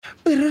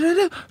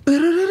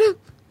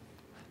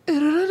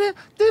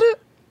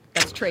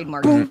That's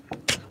trademark.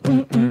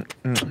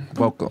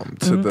 Welcome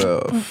to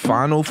the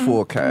final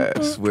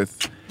forecast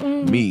with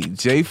me,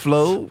 J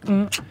Flow,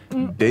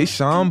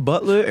 Deshaun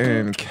Butler,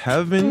 and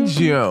Kevin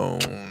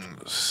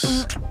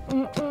Jones.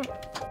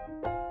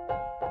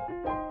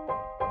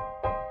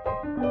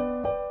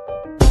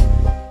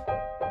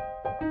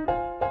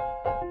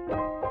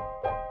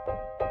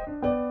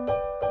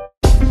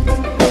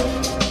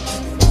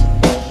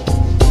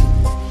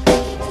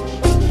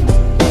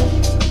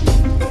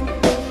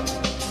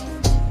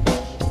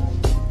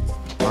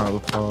 You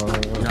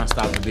don't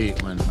stop the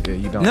beat when. Yeah,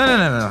 you don't.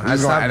 No. I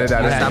stopped edit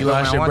that. Yeah, you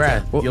lost your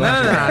breath. No.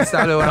 I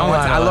stopped it when I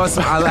wanted.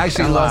 I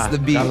actually lost the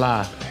beat.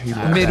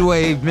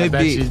 Midway, mid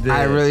beat.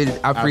 I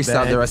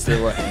freestyled the rest of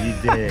the way.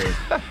 You did.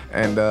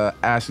 And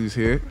Ashley's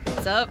here.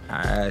 What's up?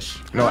 Ash.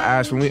 No,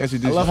 Ash, when we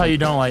introduce I love how you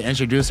don't like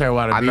introduce her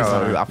while the I beat's know.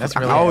 on. I That's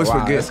really always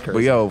wow, forget. that's crazy.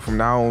 But yo, from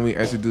now on, when we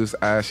introduce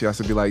Ash, she has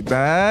to be like,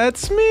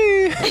 "That's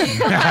me." I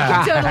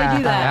can totally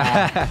do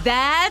that.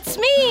 That's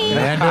me.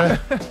 Amanda.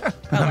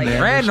 I like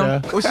it.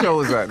 Random. What show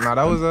was that? No,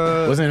 that was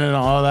Wasn't it on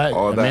All That?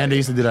 All That. Amanda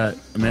used to do that.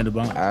 Amanda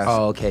Bonds. Ash.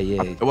 Oh, okay,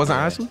 yeah. It wasn't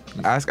Ashley.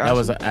 Ask That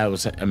Ashley.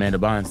 was Amanda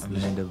Bonds.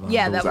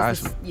 Yeah, It that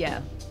was was Ashley.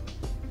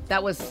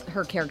 that was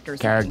her character's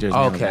name. Characters.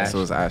 Okay. So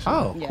it was Ashley.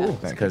 Oh, Yeah. cool.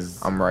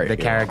 Because I'm right. The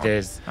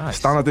characters. Nice.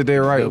 Starting out the day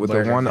right Good with the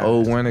burger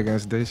 1-0 guys. win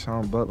against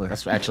Deshaun Butler.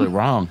 That's actually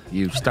wrong.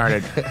 You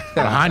started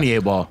behind the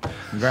 8-ball.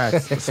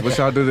 Congrats. So what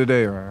y'all do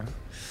today, man?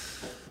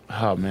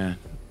 Oh man,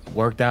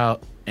 worked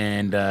out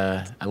and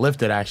I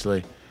lifted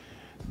actually.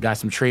 Got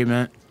some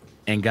treatment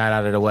and got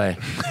out of the way.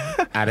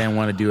 I didn't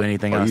want to do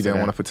anything Oh, else. you didn't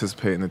today. want to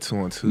participate in the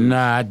 2-on-2?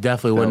 Nah, I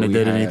definitely wouldn't have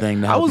did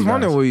anything to I help was you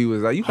wondering guys. where you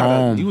was at.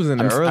 You was in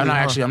there early. I'm not,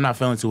 huh? actually, I'm not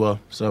feeling too well.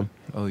 So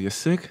Oh, you're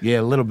sick? yeah,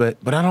 a little bit,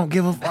 but I don't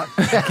give a fuck.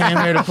 I came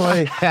here to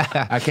play.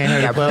 I came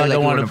here to play like I you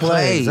want to wanna play.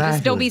 play. Exactly.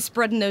 Just don't be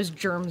spreading those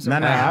germs Nah,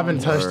 around. I haven't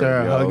touched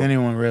her or Yo. hugged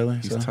anyone really.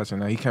 He's So. touching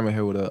that. He came in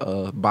here with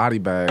a body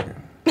bag.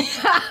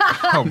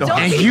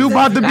 And you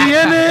about to be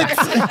in it?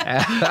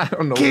 I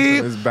don't know what's in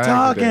Keep his bag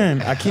talking.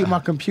 today. I keep my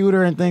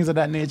computer and things of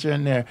that nature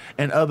in there,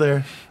 and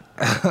other,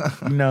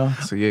 you know.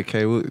 So yeah,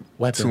 K, Weapons.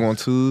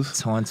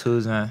 2-on-2s.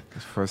 2-on-2s, man.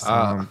 First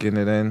time getting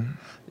it in.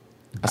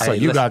 So Hey,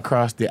 you listen. got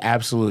crossed the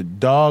absolute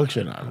dog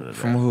shit out of it.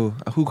 From who?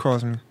 Who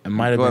crossed me? It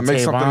might have Go been ahead,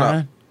 make something Tavon.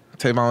 up.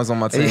 Tavon was on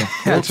my team.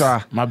 Good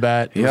try. My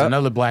bad. It was Yep.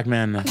 another black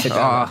man. Now.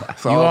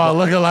 So You all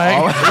look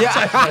alike.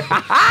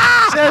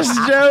 Just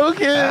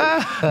joking.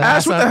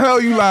 Ash, what the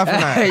hell you laughing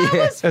at?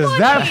 Is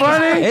that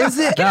funny? Is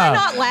it? Can I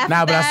not laugh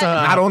Nah, at but I that?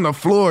 saw Not on the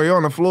floor. You're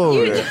on the floor.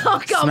 You over there.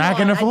 don't come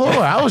smacking the on. floor.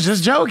 I was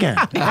just joking.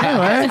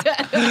 Anyway,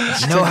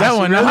 No, that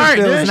one to heart.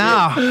 didn't you?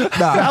 now.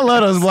 I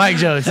love those black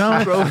jokes. Huh?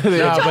 You told me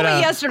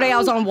yesterday I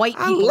was on white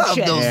people love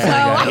shit. those So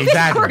Yeah, I was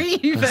exactly.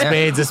 grieving.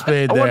 Spades a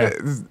spade I wonder,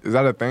 there. is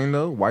that a thing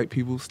though? White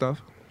people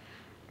stuff?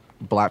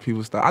 Black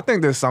people stuff? I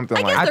think there's something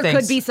I like guess I there think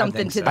could be so. I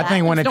something think to so. that. I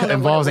think when just it don't know what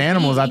involves would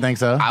animals, be. I think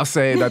so. I'll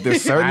say that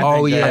there's certain.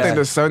 Oh, I yeah. think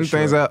there's certain For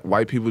things sure. that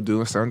white people do,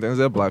 and certain things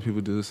that black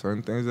people do,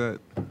 certain things that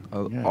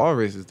all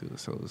races do.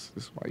 So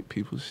it's white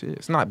people shit.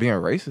 It's not being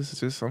racist. It's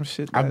just some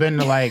shit. I've been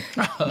to like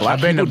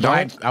I've been to people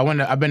black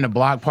don't. I've been to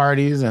block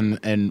parties and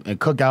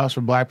cookouts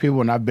for black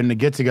people, and I've been to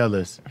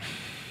get-togethers.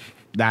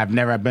 I've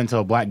never been to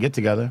a black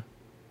get-together.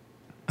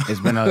 It's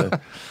been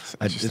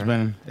it's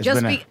been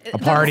Just a they're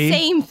party. the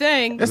same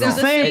thing. It's They're the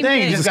same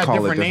thing. You just Just got call it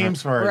different different.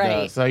 names for it. Though.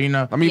 Right. So you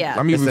know. Let me Yeah.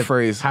 let me It's a-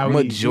 rephrase. how we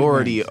do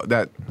Majority things.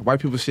 that white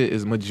people shit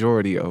is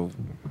majority of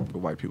what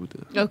white people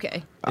do.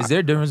 Okay. Is there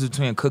a difference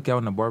between a cookout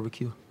and a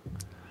barbecue?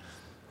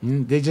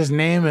 They just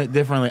name it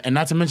differently, and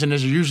not to mention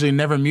there's usually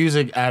never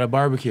music at a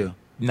barbecue.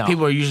 No.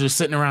 People are usually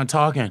sitting around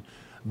talking,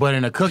 but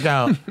in a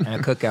cookout. And a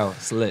cookout,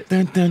 it's lit.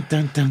 Dun, dun,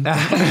 dun, dun, dun.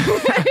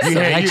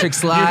 Electric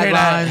slide hear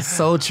that? lines,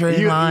 soul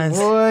train lines.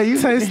 Boy,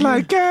 you taste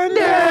like candy.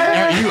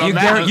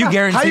 You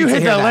guaranteed How you to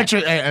hit hear the that.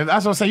 electric?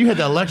 That's what I'm saying. You hit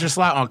the electric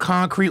slide on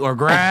concrete or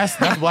grass.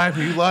 That's black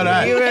people. You love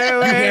that. You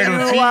hear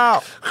them feet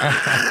Wow.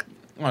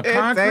 on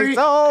concrete.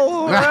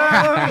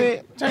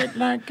 Taste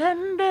like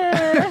candy.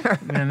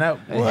 And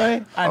that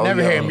boy, I Oh,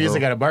 never yo. hear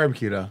music at a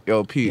barbecue though.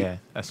 Yo, Pete. Yeah,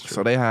 that's true.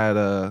 So they had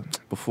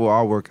before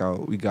our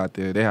workout, we got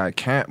there. They had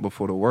camp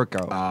before the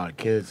workout Oh, the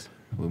kids.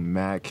 with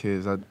mad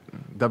kids.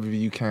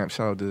 WVU camp.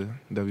 Shout out to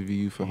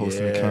WVU for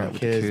hosting the camp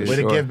with the kids. Way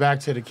to Sure. give back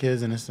to the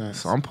kids in a sense.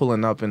 So I'm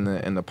pulling up in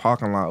the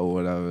parking lot or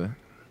whatever,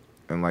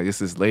 and like it's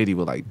this lady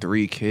with like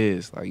 3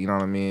 kids. Like, you know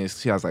what I mean?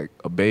 She has like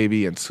a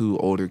baby and 2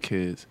 older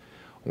kids.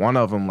 One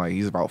of them, like,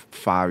 he's about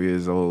 5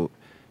 years old.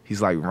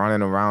 He's like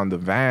running around the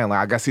van. Like,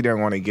 I guess he didn't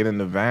want to get in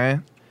the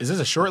van. Is this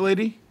a short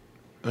lady?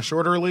 A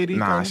shorter lady?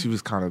 Nah, probably? she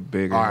was kind of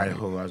bigger. All right,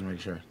 cool. I was making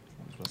sure.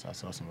 I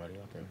saw somebody.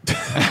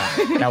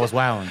 Okay. That was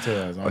wilding too.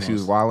 I was Oh, she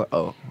was almost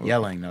wild. Oh,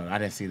 yelling. No, I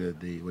didn't see the.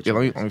 What yeah.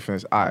 you Let me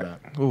finish. All right,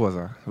 who was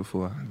I?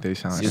 Before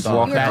Deshaun. Just saw-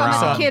 walk You're talking around.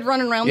 about the kid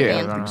running around the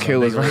Yeah, van. the kid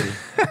was Big lady.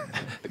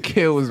 the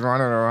kid was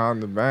running around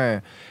the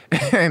van,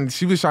 and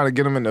she was trying to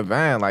get him in the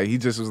van. Like, he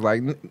just was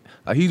like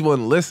he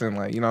wouldn't listen.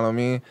 Like, you know what I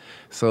mean?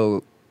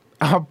 So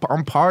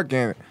I'm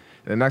parking.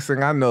 The next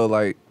thing I know,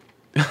 like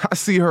I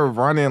see her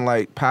running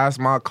like past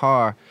my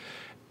car,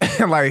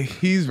 and like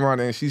he's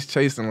running, she's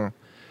chasing him,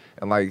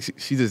 and like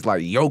she just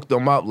like yoked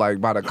him up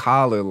like by the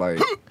collar, like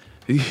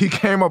he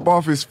came up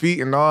off his feet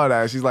and all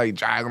that. She's like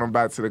dragging him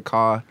back to the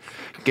car,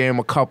 gave him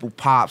a couple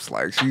pops,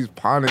 like she's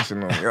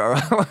punishing him. Yo,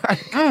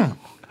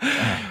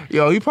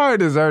 yo, he probably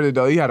deserved it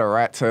though. He had a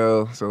rat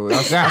tail, so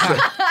that's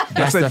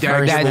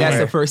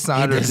the first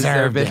sign to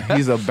deserve it.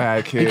 He's a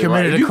bad kid. He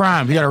committed a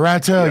crime. He got a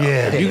rat tail.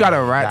 Yeah, you got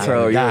a rat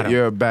tail.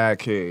 You're a bad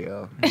kid.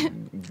 Yo.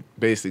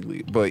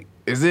 Basically, but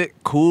is it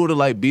cool to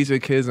like beat your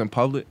kids in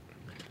public?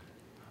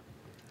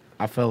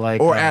 I feel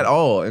like, or at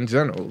all in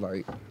general,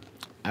 like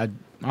I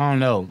don't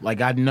know. Like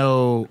I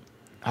know,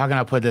 how can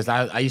I put this?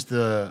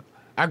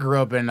 I grew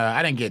up and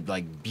I didn't get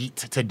like beat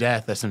to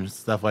death or some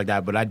stuff like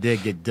that, but I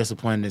did get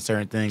disciplined in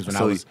certain things when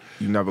I was.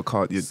 You never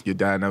caught your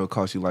dad never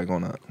caught you like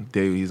on a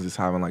day where he's just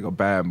having like a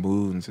bad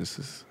mood and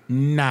just.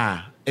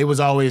 Nah, it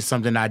was always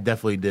something I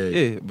definitely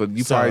did. Yeah, but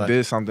you probably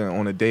did something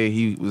on a day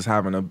he was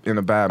having in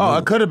a bad mood. Oh,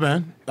 it could have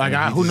been. Like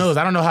who knows?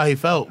 I don't know how he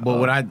felt, but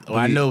what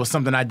I know was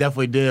something I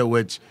definitely did,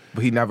 which.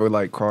 But he never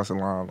like crossed the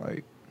line,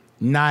 like.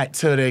 Not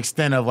to the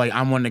extent of like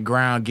I'm on the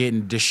ground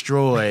getting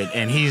destroyed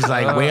and he's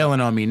like wailing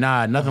on me.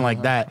 Nah, nothing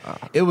like that.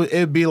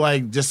 It'd be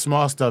like just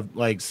small stuff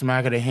like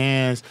smack of the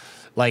hands,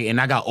 like.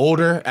 And I got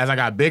older as I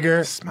got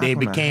bigger. They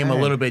became a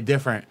little bit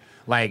different.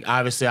 Like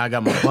obviously I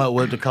got my butt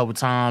whipped a couple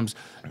times,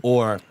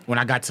 or when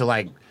I got to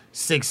like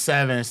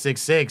 6'7",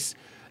 6'6",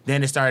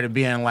 then it started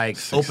being like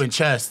open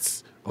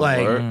chests.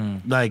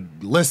 Like,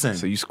 listen.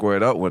 So you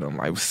squared up with him,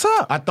 like, what's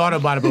up? I thought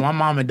about it, but my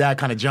mom and dad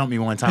kind of jumped me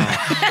one time.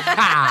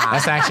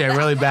 That's actually a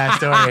really bad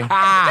story.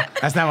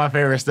 That's not my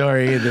favorite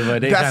story either,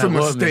 but they that's a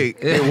mistake.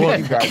 They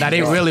whooped. Now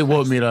they really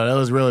whooped me though. That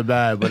was really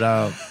bad, but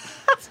I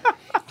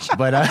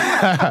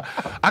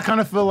kind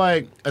of feel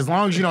like as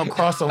long as you don't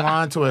cross the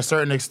line to a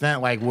certain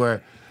extent, like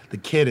where the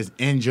kid is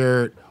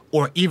injured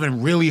or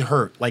even really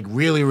hurt, like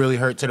really, really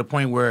hurt to the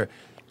point where.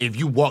 If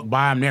you walk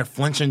by them, they're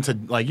flinching to,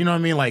 like, you know what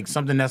I mean? Like,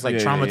 something that's, like,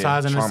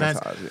 traumatizing in a sense.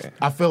 Yeah.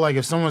 I feel like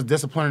if someone's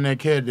disciplining their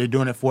kid, they're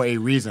doing it for a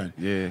reason.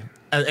 Yeah.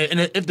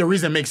 And if the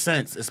reason makes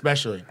sense,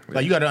 especially.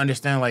 Like, you got to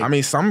understand, like... I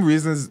mean, some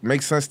reasons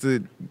make sense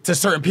to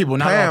certain people,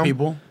 not all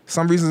people.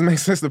 Some reasons make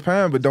sense to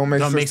Pam, but don't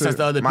make sense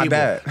to other people. My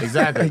dad.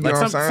 Exactly. Like,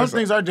 some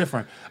things are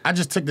different. I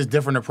just took this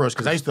different approach,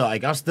 because I used to,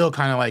 like, I was still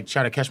kind of, like,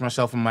 try to catch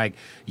myself from, like,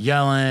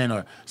 yelling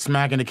or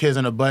smacking the kids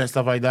in the butt and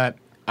stuff like that.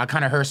 I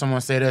kind of heard someone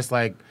say this,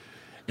 like...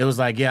 It was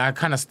like, yeah,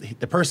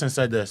 the person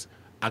said this,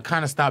 I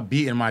kind of stopped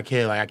beating my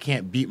kid. Like, I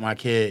can't beat my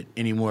kid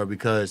anymore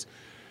because,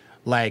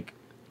 like,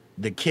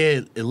 the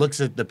kid, it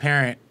looks at the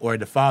parent or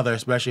the father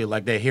especially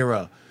like their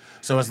hero.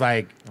 So it's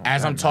like,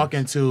 as I'm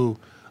talking to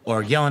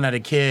or yelling at a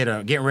kid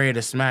or getting ready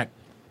to smack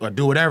or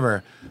do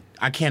whatever,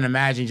 I can't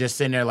imagine just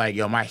sitting there like,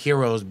 yo, my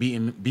hero's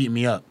beating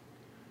me up.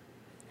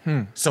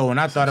 So when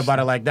I thought about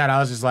it like that, I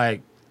was just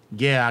like,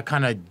 yeah, I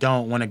kind of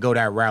don't want to go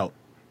that route.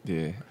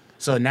 Yeah.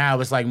 So now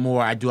it's like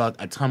more, I do a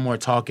ton more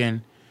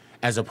talking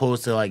as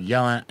opposed to like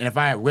yelling. And if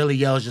I really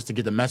yell, it's just to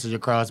get the message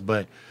across.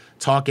 But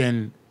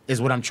talking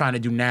is what I'm trying to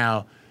do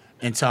now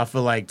until I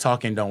feel like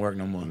talking don't work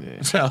no more.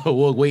 Yeah. So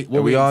we'll wait.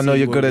 We all know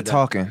you're good at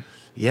talking.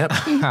 Yep.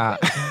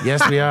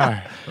 Yes, we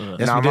are.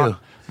 Yes, we do.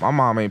 My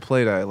mom ain't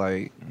play that.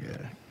 Like,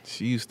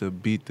 she used to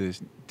beat the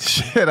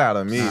shit out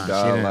of me,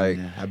 dog. Like,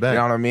 I bet. You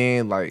know what I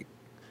mean? Like,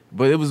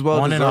 but it was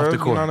well deserved. Off the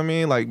court. You know what I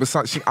mean? Like, but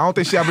I don't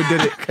think she ever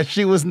did it because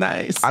she was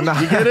nice. I know.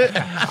 You get it?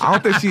 I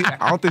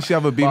don't think she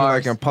ever beat me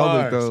like in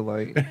public though.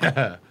 Like,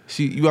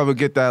 you ever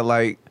get that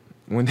like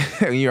when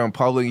you're in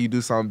public and you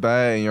do something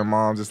bad and your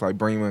mom just like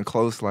bring you in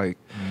close like,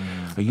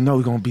 you know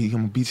we're gonna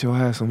beat your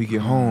ass when we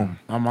get home.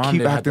 My mom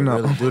keep acting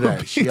up. Really do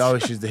that. She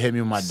always used to hit me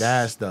with my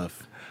dad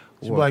stuff.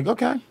 She'd be like,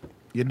 okay.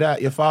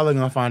 Your father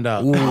gonna find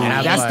out. Ooh,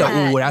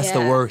 that's the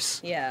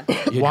worst. Yeah.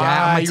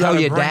 Why you tell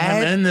your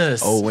dad in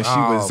this? Oh, when she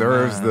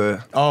reserves the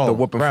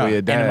whooping for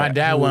your dad. And my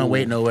dad wouldn't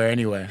wait nowhere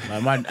anyway.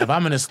 Like if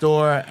I'm in the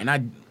store and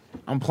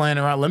I'm playing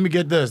around, let me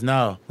get this.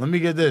 No. Let me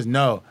get this.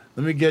 No.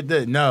 Let me get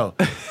this. No.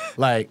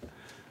 Like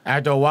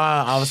after a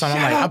while, all of a sudden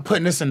I'm like, I'm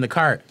putting this in the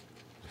cart.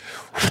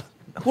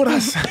 What I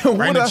say?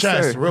 Right in the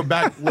chest. Real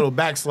little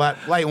back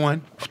slap, light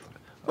one.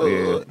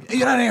 Yeah.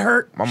 That ain't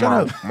hurt. My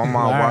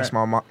mom washed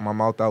my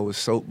mouth out with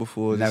soap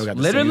before.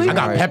 Literally? I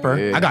got pepper.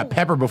 Yeah. I got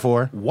pepper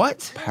before.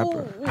 What?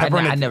 Pepper.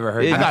 I never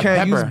heard. Yeah, I you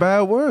can't use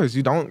bad words.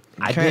 You don't.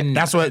 I didn't.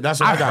 That's what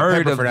I got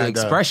heard pepper of for the that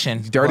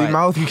expression. Dirty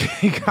mouth.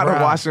 You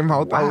gotta wash your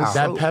mouth out with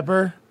that soap.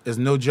 pepper is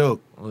no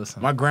joke.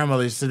 Listen. My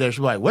grandmother used to sit there.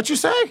 She'd be like, "What you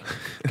say?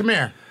 Come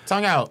here,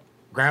 tongue out."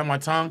 Grab my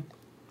tongue.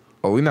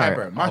 Oh, we not.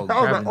 Pepper.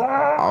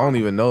 I don't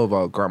even know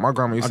about grandma. My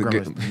grandma used to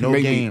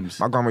games.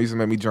 My grandma used to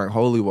make me drink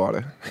holy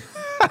water.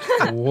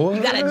 What?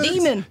 You got a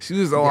demon. She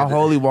was on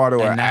holy water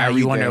with now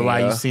everything. You wonder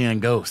why you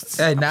seeing ghosts.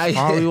 Hey, now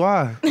probably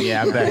why.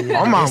 Yeah, I bet.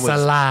 My mom it's a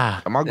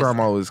lie. My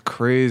grandma was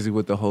crazy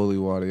with the holy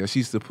water. She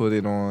used to put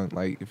it on,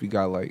 like, if you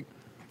got, like,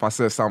 if I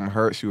said something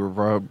hurt, she would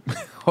rub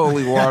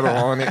holy water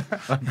on it.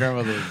 My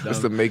grandmother was dumb.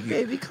 Just to make it.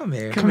 Baby, come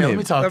here. Let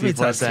me talk to you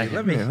for a second.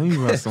 Let me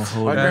run some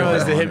holy My grandma water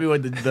used to on hit it. me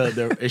with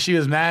the if she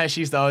was mad,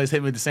 she used to always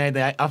hit me with the same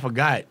thing. I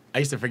forgot. I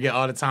used to forget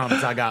all the time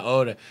until I got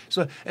older. She's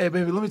like, hey,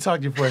 baby, let me talk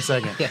to you for a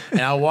second. And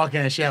I walk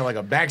in and she had like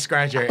a back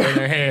scratcher in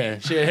her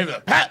hand. She hit me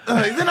like, Pat,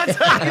 didn't I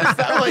tell you to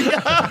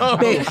stop? I'm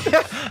like,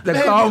 yo.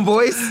 The calm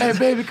voice. Hey,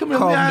 baby, come here.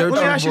 Calm, Let me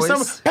nurturing ask you voice.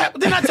 something. Pat,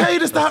 didn't I tell you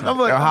to stop? I'm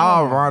like, Yo,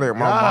 how oh, ironic.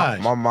 gosh.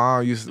 My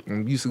mom used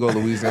to go to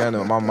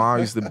Louisiana. My mom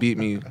used to beat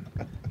me, you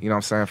know what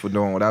I'm saying, for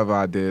doing whatever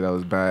I did that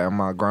was bad. And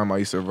my grandma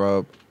used to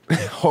rub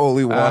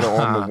holy water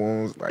on the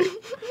wounds. Like,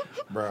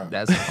 bro.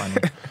 That's funny.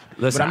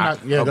 Listen, But I'm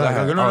not- yeah, go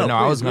ahead. No,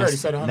 I was please. You gonna. already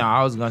said 100. No,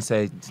 I was gonna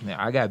say.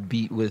 I got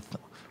beat with.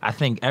 I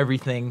think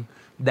anything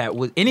that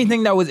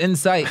was in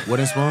sight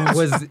Wooden spoons?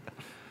 was.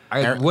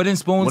 Wooden spoons, Wooden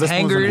spoons and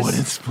hangers.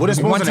 wooden spoons. Wooden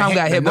spoons One and time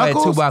got hit by a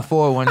knuckles?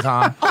 2x4 one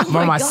time by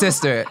my my God.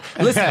 sister.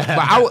 Listen, but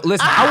I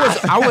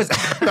was.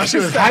 She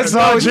was I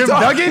Hacksaw Jim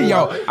Duggan?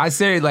 Yo, I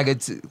said like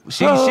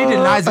she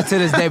denies it to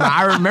this day, but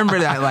I remember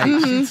that like,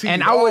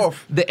 and I was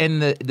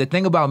the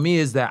thing about me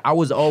is that I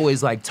was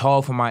always like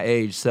tall for my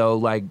age. So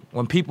like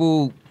when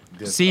people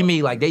see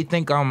me, like they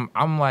think I'm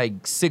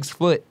like 6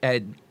 foot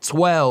at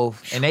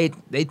 12, and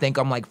they think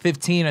I'm like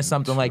 15 or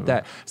something like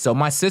that. So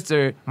my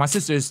sister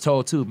is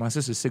tall too. My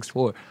sister's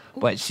 6'4",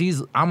 but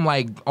I'm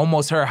like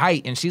almost her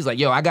height, and she's like,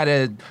 yo, I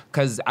gotta,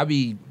 cause I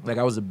be like,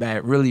 I was a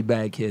really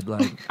bad kid.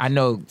 Like I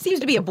know. Seems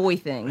to be a boy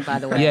thing, by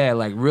the way. Yeah,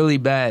 like really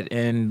bad,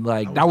 and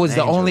like that was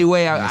the only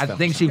way I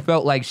think she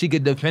felt like she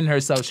could defend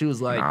herself. She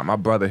was like, nah, my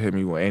brother hit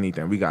me with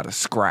anything. We got to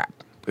scrap.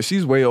 But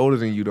she's way older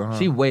than you, though, huh?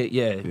 she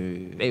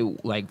they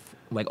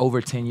like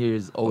over 10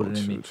 years older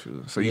than me.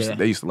 True. So Yeah.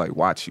 they used to like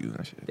watch you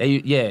and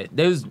shit.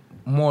 There's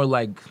more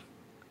like,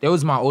 there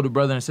was my older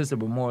brother and sister,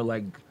 but more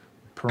like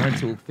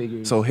parental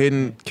figures. So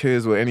hitting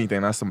kids with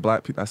anything, that's some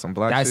black people. That's some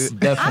black That's shit.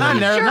 definitely. I'm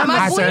Not sure not my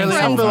necessarily. I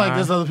boyfriend- feel like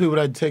there's other people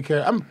that take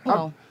care. Oh.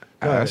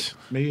 Go ahead. Ash.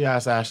 Maybe you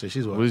ask Ashley.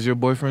 She's What what? does your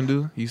boyfriend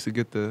do? He used to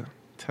get the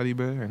teddy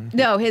bear. And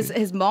No,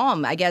 his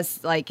mom, I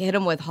guess, like hit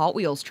him with Hot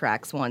Wheels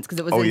tracks once because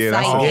it was Oh, in yeah,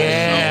 that's sight. all.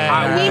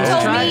 Yeah. He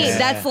Hot told me Wheels.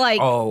 that's like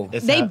Oh.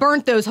 It's they not-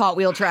 burnt those Hot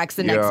Wheel tracks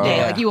the next Yeah. day.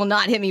 Yeah. Like you will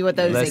not hit me with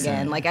those Listen,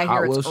 again. Like I Hot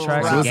hear it's Wheels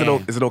tracks. So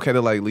rough. is it okay to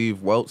like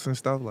leave welts and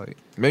stuff? Like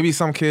maybe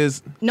some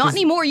kids. Not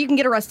anymore. You can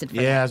get arrested for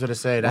Yeah, I was gonna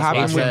say. That's What what I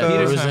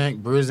happened with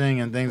said.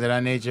 Bruising and things of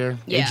that nature.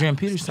 that. Yeah. Adrian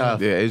Peterson.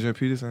 Tough. Yeah, Adrian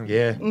Peterson.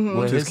 Yeah.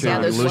 With His his kid. Yeah,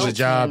 You those lose your welts,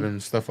 job man.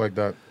 and stuff like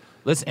that.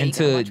 Listen, Yeah, you and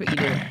gotta watch what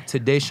you to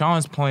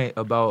Deshaun's point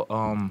about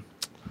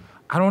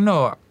I don't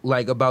know,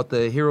 like about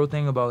the hero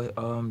thing about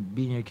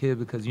beating your kid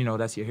because you know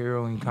that's your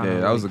hero and kind of Yeah,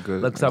 that was a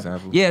good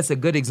example. Yeah, it's a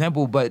good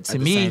example, but to At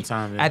the me, same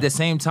time, yeah. at the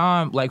same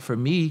time, like for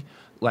me,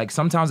 like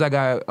sometimes I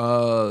got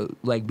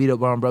like beat up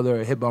by my brother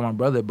or hit by my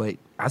brother, but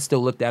I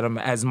still looked at him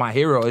as my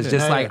hero. It's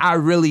just Yeah. like I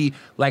really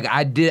like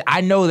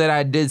I know that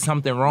I did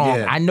something wrong.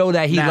 Yeah. I know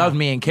that he Now. loved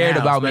me and cared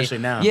Now, about me.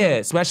 especially now. Yeah,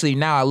 especially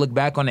now I look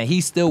back on it. He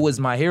still was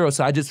my hero.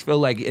 So I just feel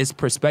like it's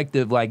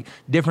perspective. Like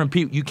different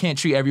people, you can't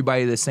treat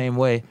everybody the same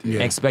way Yeah.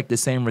 and expect the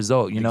same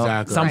result. You know,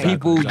 Exactly. some Right.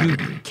 people Exactly.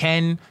 you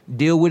can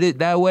deal with it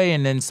that way,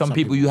 and then some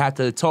people you have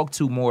to talk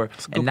to more,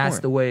 good and that's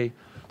point. the way.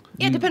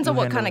 Yeah, it depends on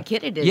what handle kind it. of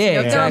kid it is. Yeah, You know,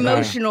 if they're exactly.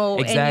 emotional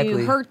and Exactly.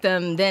 you hurt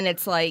them, then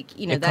it's like,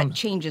 you know, It that comes-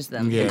 changes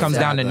them. Yeah, It comes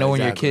down to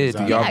knowing your kids.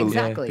 exactly. Do y'all Yeah, believe?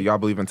 exactly. Do y'all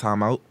believe in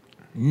timeout?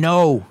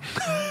 No,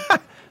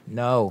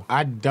 no.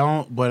 I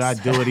don't, but I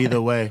do it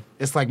either way.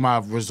 It's like my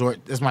resort.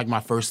 It's like my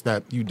first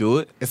step. You do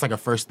it. It's like a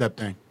first step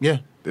thing. Yeah.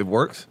 It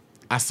works.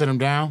 I sit them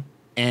down,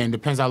 and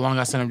depends how long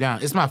I sit them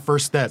down. It's my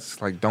first step.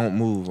 It's like don't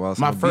move. While My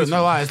someone first, beats no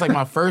you. lie, it's like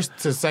my first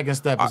to second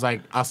step is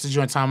like I'll sit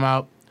you in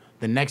timeout.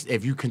 The next,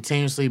 if you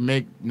continuously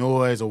make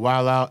noise or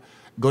wild out,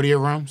 go to your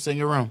room, sit in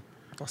your room,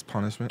 That's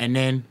punishment. and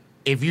then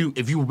if you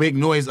make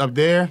noise up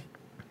there,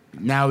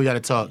 now we got to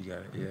talk.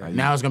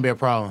 Now it's gonna be a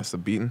problem. That's a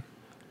beating.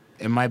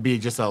 It might be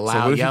just a So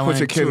loud what if you yelling. put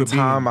your kid to in a beating.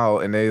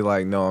 timeout and they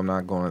like, no, I'm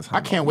not going to timeout.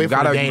 I can't wait you for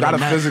gotta, the day. You gotta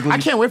that physically. I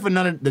can't wait for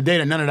the day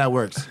that none of that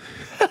works.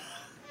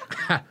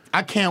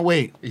 I can't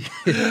wait.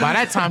 By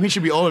that time, he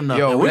should be old enough.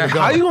 Yo, and we can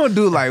go. how you gonna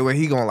do like when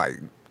he gonna like?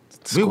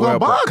 We gonna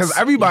box. Because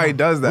everybody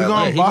does that. We gonna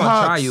like, Yeah, he gonna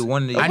box. try you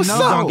one day. I He's know.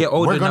 gonna get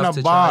old We're enough gonna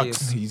to try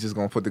box. you. he's just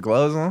gonna put the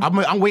gloves on.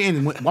 I'm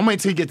waiting. I'm waiting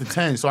till he get to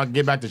 10 so I can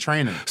get back to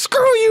training.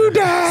 Screw you,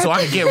 Dad. So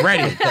I can get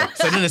ready.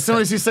 So then as soon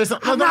as he says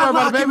something, no, don't worry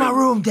about it, baby.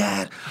 room,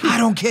 Dad. I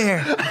don't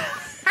care.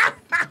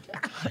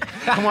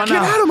 Come on Get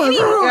now. out of my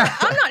room.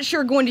 I'm not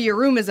sure going to your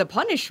room is a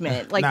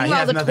punishment. Like Nah, you he know all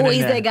has the nothing in toys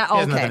there. they got. He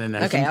has Okay, nothing in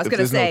there. okay. I was If gonna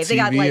there's no say they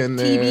got TV like in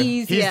there. TVs.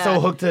 He's yeah. so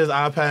hooked to his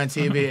iPad and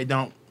TV. It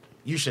don't.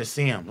 You should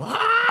see him.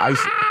 I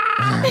used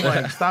to-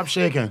 Like, stop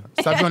shaking.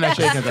 Stop doing that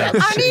shaking stuff.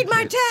 I need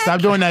my tag.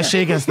 Stop doing that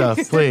shaking stuff,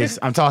 please.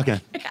 I'm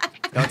talking.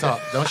 Don't talk.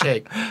 Don't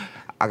shake.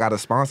 I got a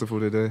sponsor for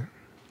today.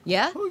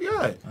 Yeah. Oh,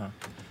 good.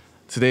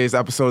 Today's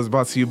episode is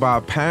brought to you by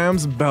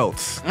Pam's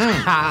Belts.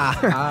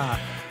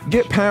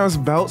 Get Pam's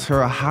Belts,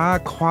 her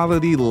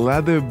high-quality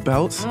leather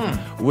belts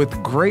with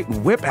great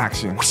whip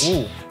action.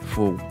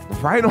 For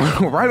right on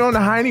the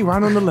hiney,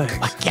 right on the legs.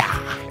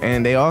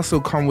 And they also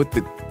come with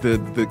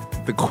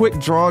the quick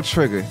draw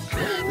trigger.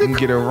 You can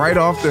get it right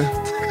off the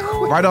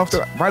right off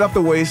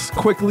the waist,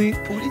 quickly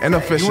and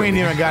efficiently. You ain't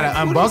even got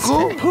to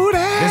unbuckle? Who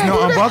that? There's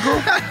no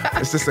unbuckle?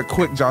 It's just a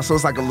quick draw, so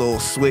it's like a little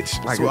switch.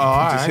 Like So- you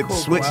all just right, hit cool,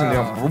 the switch cool.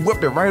 and then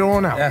whip it right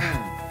on out.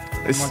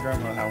 It's, My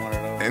grandma had one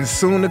of those. and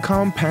soon to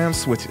come, Pam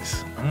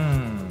switches.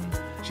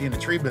 She in the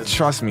tree business.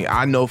 Trust me,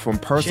 I know from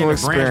personal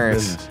She in the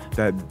branch experience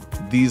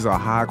that these are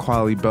high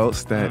quality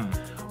belts that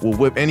will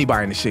whip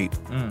anybody into shape,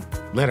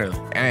 Literally.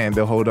 and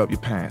they'll hold up your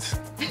pants.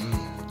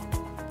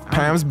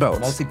 Pam's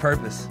belts.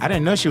 Multi-purpose. I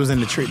didn't know she was in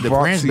the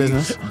branch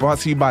business. Brought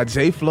to you by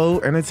J Flow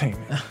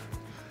Entertainment.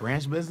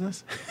 Branch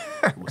business?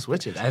 We'll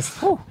switch it.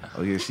 That's Oh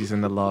yeah, she's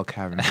in the log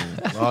cabin.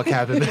 Dude. All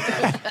captain.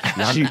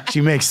 she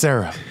makes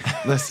syrup.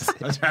 Listen,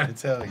 I'm trying to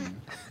tell you.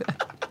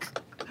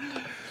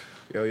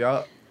 Yo,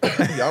 y'all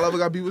ever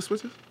got beat with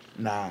switches?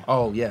 Nah.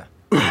 Oh yeah.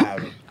 I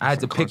haven't. I had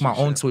to pick my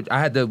Some own shit. switch. I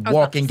had to about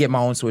walk to and get my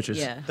own switches.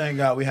 Yeah. Thank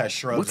God we had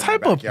shrubs. What in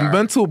type the of backyard.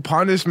 mental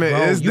punishment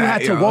Bro, is you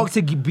that? had to yo? walk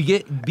to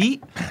get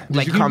beat.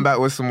 Did you come back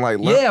with some like?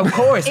 Yeah, of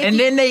course. And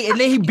then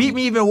he beat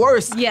me even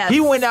worse. Yes. He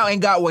went out and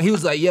got one. He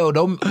was like, "Yo,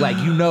 don't like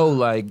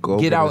Go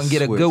get for out the and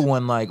get a switch. good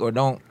one, like, or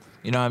don't,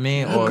 you know what I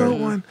mean? A Or good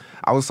one.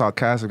 I was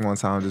sarcastic one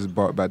time. Just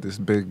brought back this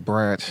big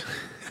branch.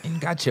 and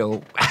got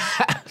your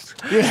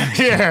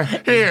Here.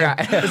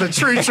 It's a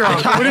tree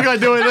trunk. What are you gonna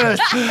do with this?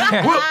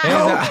 I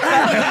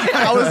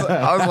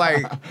was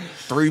like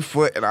 3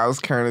 foot, and I was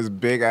carrying this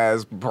big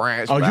ass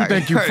branch. Oh, you back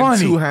think you in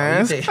funny? 2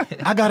 hands.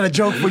 I got a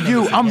joke for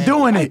you. I'm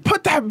doing it.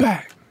 Put that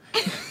back.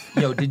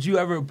 Yo, did you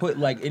ever put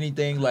like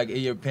anything like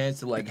in your pants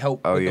to like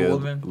help Oh with yeah, the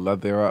woman?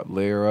 leather up,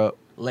 layer up.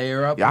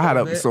 Layer up. Yeah, I had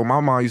little bit? so my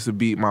mom used to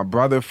beat my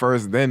brother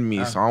first, then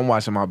me. So I'm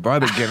watching my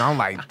brother get. I'm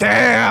like,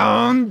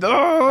 damn, I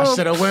dog.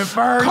 should have went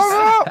first.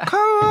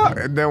 Come up.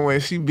 And then when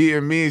she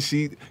beating me,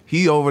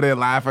 he over there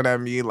laughing at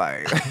me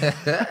like,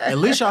 At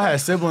least y'all had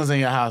siblings in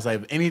your house.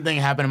 Like if anything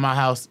happened in my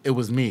house, it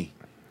was me.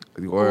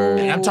 word.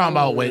 And I'm talking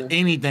about when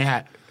anything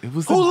happened. It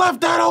was Who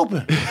left that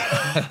open?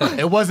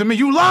 It wasn't me.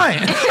 You lying,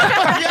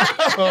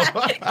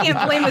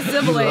 Can't blame a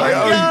sibling. Like,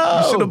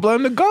 oh, you should have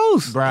blamed the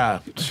ghost.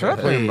 bruh.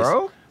 Tripping, Please.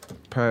 bro.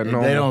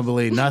 Paranormal. They don't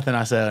believe nothing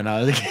I said.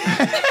 No.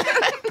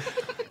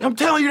 I'm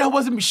telling you that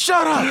wasn't me.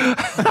 Shut up.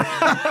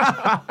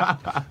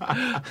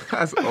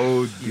 That's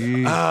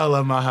OD. I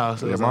love my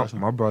house. It Yeah, was my, awesome.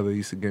 my brother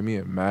used to get me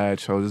a mad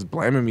show, just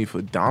blaming me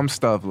for dumb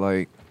stuff,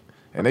 like,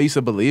 and they used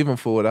to believe him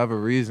for whatever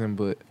reason,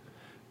 but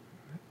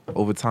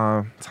over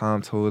time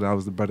told I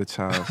was the better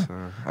child,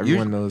 so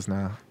everyone knows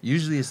now.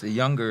 Usually it's the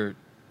younger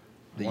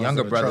Ones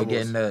that are brother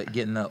troubles.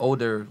 getting the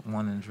older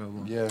one in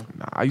trouble. Yeah.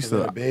 Nah, I used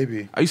Little to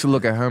baby.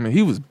 look at him and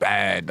he was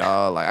bad,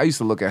 dog. Like I used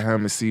to look at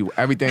him and see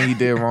everything he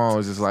did wrong.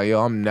 Was just like,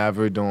 yo, I'm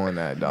never doing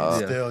that,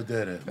 dog. Yeah. Still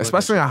did it.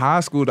 Especially in high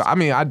school. Though. I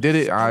mean, I did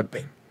it.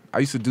 I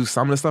used to do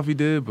some of the stuff he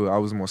did, but I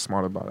was more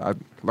smart about it. I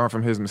learned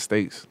from his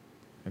mistakes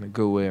in a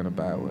good way and a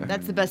bad way.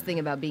 That's the best thing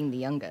about being the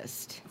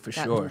youngest. For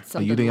That sure. was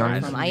something you the to learn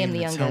youngest? from. I am the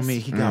youngest. Tell me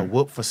he got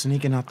whooped for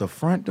sneaking out the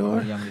front door?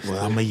 I'm the youngest.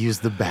 Well, I'm going to use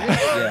the back.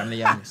 Yeah, I'm the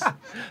youngest.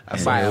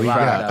 By a we lot.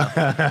 got-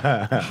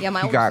 though. Yeah,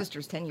 my older got-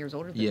 sister's 10 years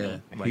older than Yeah.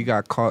 me. He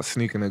got caught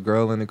sneaking a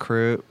girl in the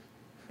crib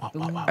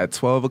at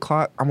 12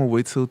 o'clock. I'm gonna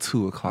wait till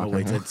 2 o'clock. I'll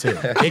wait till 2.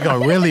 They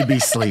going to really be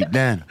asleep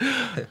then.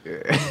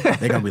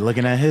 They going to be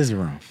looking at his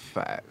room.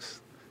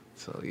 Facts.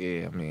 So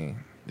yeah, I mean,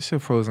 there's your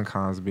pros and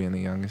cons being the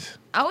youngest.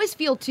 I always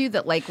feel too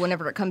that like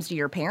whenever it comes to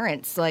your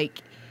parents,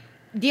 like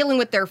dealing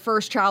with their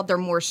first child, they're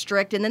more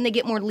strict and then they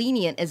get more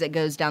lenient as it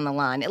goes down the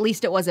line. At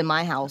least it was in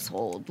my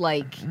household.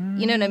 Like,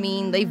 you know what I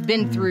mean? They've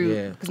been through,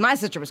 Yeah. because my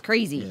sister was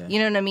crazy. Yeah. You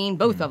know what I mean?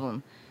 Both of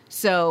them.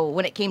 So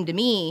when it came to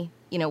me,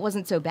 you know, it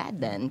wasn't so bad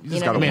then. You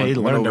just know gotta what I I mean? mean,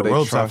 they Went learned the over they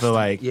ropes, I trust. feel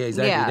like. Yeah,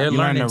 exactly. Yeah. They're You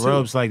learn learning the too.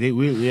 ropes like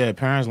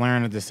parents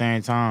learn at the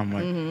same time.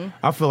 Like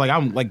I feel like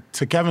I'm like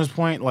to Kevin's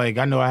point, like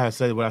I know I have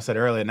said what I said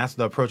earlier, and that's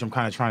the approach I'm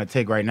kind of trying to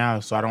take right now,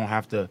 so I don't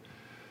have to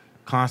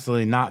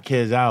constantly knock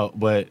kids out.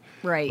 But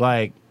Right.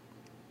 like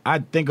I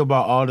think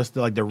about all this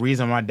like the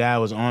reason my dad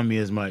was on me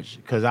as much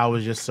because I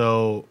was just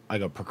so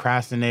like a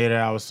procrastinator.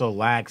 I was so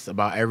lax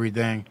about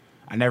everything.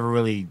 I never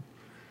really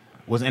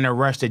was in a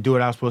rush to do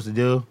what I was supposed to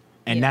do.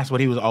 And Yeah. that's what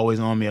he was always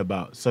on me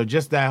about. So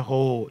just that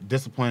whole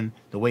discipline,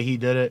 the way he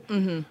did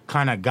it,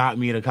 kind of got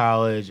me to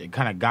college. It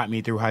kind of got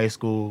me through high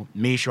school.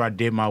 Made sure I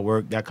did my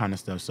work, that kind of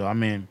stuff. So I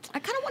mean, I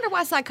kind of wonder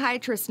why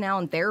psychiatrists now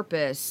and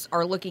therapists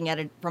are looking at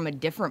it from a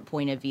different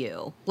point of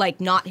view.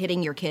 Like not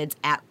hitting your kids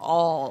at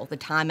all, the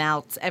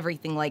timeouts,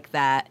 everything like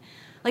that.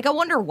 Like I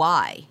wonder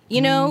why,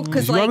 you know? Did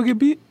Because you like, ever get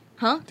beat?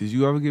 huh? Did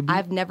you ever get beat?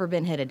 I've never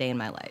been hit a day in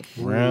my life.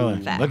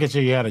 really, Fact. look at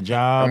you. You had a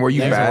job. And were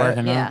you things are bad?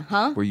 working out. Yeah,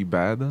 huh? Were you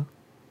bad though?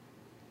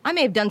 I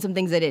may have done some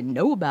things I didn't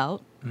know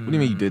about. What do you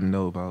mean you didn't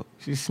know about?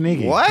 She's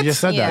sneaky. What? She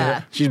just said Yeah.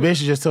 that. She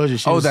basically just told you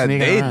she Oh, was that sneaking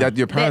they around. that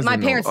your That parents my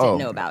didn't parents know. didn't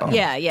know about.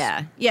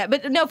 Yeah.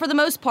 But no, for the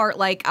most part,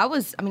 like I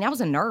was a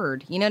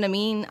nerd. You know what I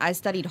mean? I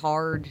studied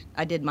hard.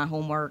 I did my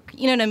homework.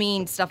 You know what I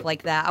mean? Stuff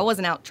like that. I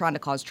wasn't out trying to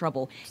cause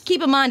trouble.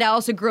 Keep in mind, I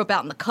also grew up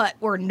out in the cut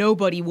where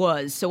nobody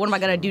was. So what am I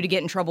gonna do to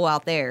get in trouble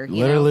out there?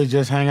 You Literally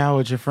just hang out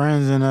with your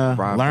friends and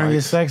Ride learn your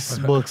bikes. sex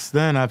books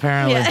then,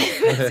 apparently. know?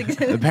 Yeah. That's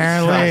exactly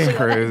Apparently.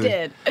 what I Crazy.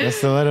 did.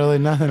 That's literally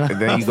nothing.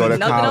 And then you go to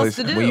Nothing else college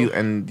to do. when you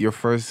and And your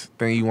first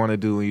thing you want to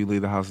do when you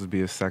leave the house is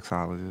be a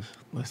sexologist.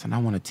 Listen, I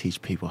want to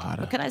teach people how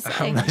to. What can I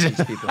say?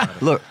 Teach people how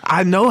to- Look,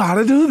 I know how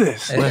to do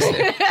this. Listen,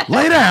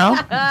 lay down.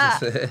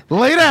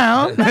 Lay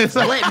down. It's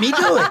like, Let me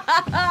do it.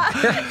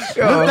 lift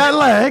that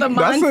leg. The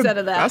mindset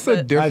of that. That's a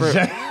but- different.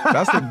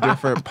 That's a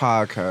different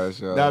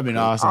podcast, yo. That'd been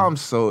awesome. I'm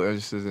so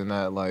interested in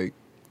that. Like,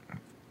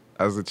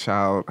 as a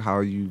child, how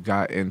you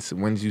got into,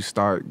 when did you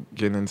start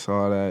getting into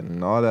all that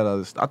and all that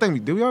other stuff? I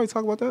think did we already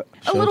talk about that?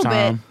 A little bit.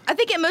 Showtime. I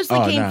think it mostly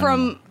Oh, came no,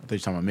 from. no. I thought you were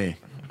talking about me.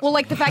 Well,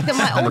 like the fact that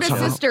my oldest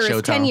sister is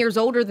Showtime. 10 years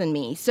older than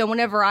me. So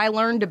whenever I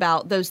learned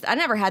about those, I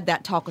never had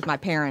that talk with my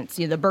parents,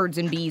 the birds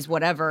and bees,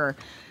 whatever.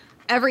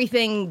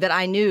 Everything that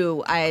I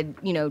knew, I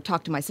had,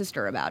 talked to my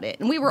sister about it.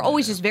 And we were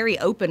always just very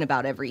open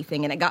about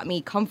everything. And it got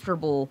me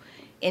comfortable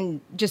in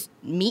just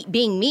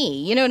being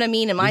me, you know what I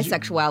mean? And my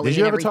sexuality Did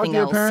you and ever talk to everything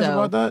your else. parents so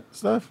about that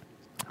stuff?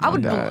 I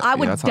would, Dad, I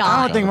would yeah, I talked die. to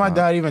I don't think my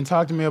dad even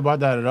talked to me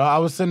about that at all. I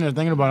was sitting there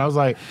thinking about it. I was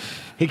like,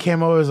 he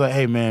came over and was like,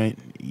 hey, man,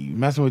 you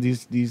messing with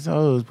these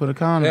hoes, put a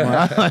condom on.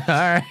 I was like, all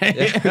right.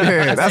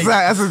 Yeah, that's exactly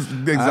I was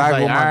like, what my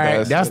all right,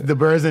 dad that's said. the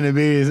birds and the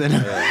bees in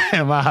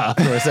my house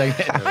for a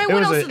second. mean,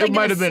 what else are they It might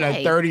gonna have been a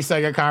say?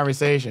 30-second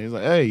conversation. He's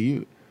like,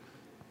 hey,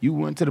 you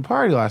went to the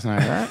party last night,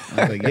 right?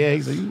 I was like, yeah.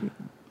 He's like,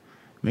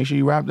 make sure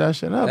you wrap that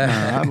shit up.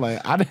 Now. I'm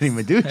like, I didn't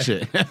even do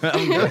shit.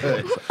 I'm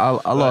good.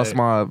 I lost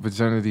my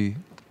virginity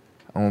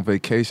on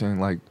vacation.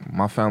 Like,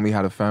 my family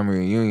had a family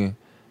reunion,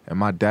 and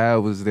my dad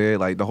was there.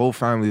 Like, the whole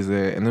family's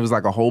there, and there was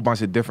like a whole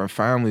bunch of different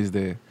families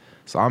there.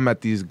 So I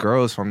met these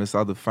girls from this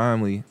other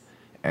family,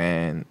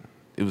 and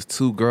it was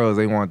two girls.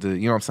 They wanted to,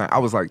 you know what I'm saying? I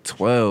was like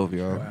 12,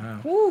 yo.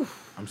 Whew.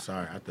 I'm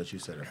sorry. I thought you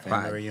said a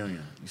family Fine.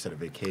 reunion. You said a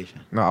vacation.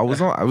 No, I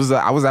was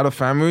at a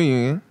family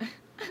reunion,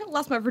 I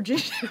lost my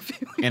virginity.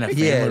 In a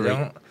family Yeah, reunion.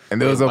 don't.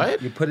 and there was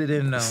What? You put it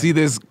in. see,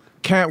 there's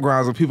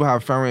campgrounds where people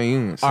have family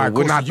reunions. So All right,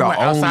 we're cool. So not you the went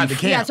outside only. the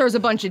camp. Yeah, so there's a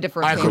bunch of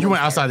different All right, cool. You families went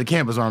there. outside the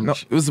campus. Where I'm. No,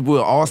 we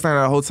were all staying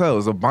at a hotel. It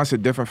was a bunch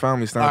of different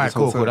families staying All at right, this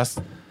cool, hotel. cool. That's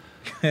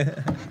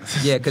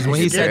Yeah, because when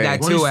he said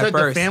that when too you at said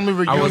first, the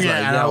family I was reunion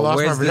like, and I yo, lost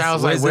my where's virginity. I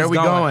was like, this where we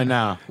going? going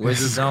now? Where's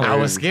this going? I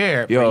was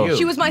scared. Yo. For you.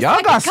 She was my Y'all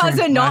second got some-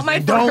 cousin, not my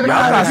Don't first.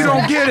 matter. You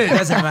don't get it.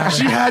 Doesn't matter.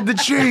 She had the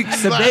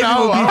cheeks. The baby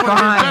will be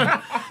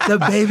fine. The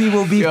baby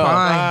will be Yo,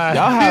 fine.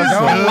 y'all have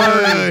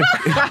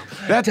some.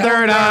 That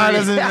third eye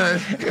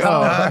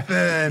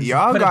doesn't.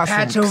 Y'all Put a got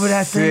patch some over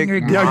that sick thing, you're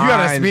Yo, you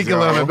gotta minds, speak a yo.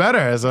 little bit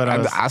better. Is what I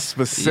was. I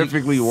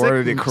specifically You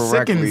worded it sickens-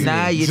 correctly, sickens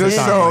Nah, you just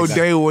did. so Like that.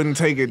 Jay wouldn't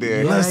take it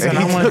there. Listen, And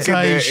he I want took to it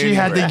tell you, there she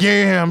had anyway. to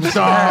get him,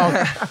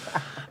 dog.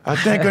 I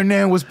think her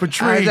name was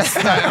Patrice.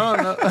 I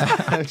don't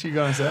know. What you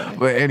gonna say?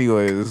 But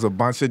anyway, there's a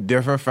bunch of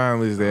different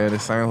families there in the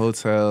same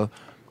hotel.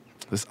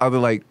 This other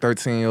like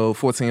 13-year-old,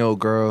 14-year-old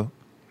girl,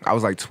 I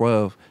was like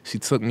 12. She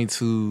took me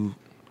to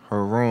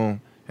her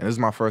room, and this is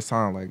my first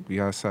time like we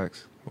had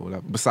sex or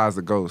whatever. Besides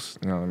the ghost,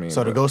 you know what I mean?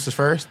 So the But, ghost is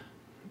first?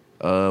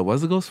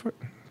 was the ghost first?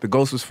 The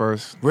ghost was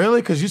first.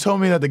 Really? Because you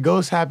told me that the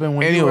ghost happened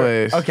when you were...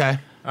 Anyways. Okay.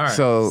 All right.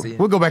 So- see.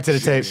 We'll go back to the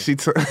tape. She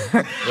took.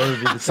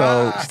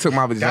 So she took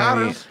my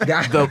virginity.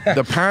 Got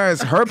The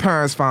parents, her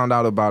parents found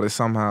out about it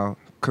somehow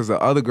because the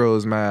other girl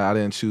was mad I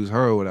didn't choose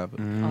her or whatever.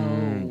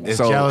 Oh. It's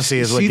jealousy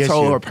is what she gets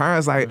told you. her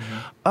parents like,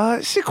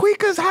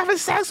 Shaquika's having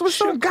sex with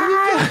some guy.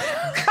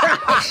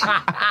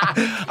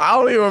 I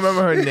don't even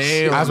remember her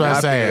name. I was about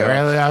to say, Nothing,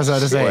 yo. really? I was about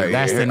to say, Like,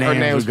 that's the name. Her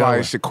name was we go probably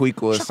with.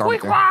 Shaquika or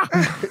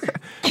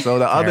something. So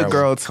the other Terrible.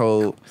 girl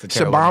told a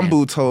terrible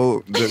Shabambu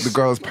told the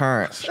girl's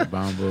parents.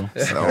 Bamboo.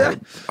 So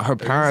her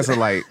parents are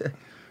like,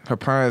 her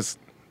parents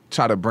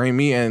try to bring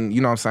me in,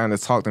 you know what I'm saying, to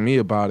talk to me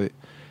about it.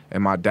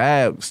 And my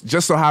dad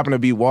just so happened to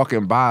be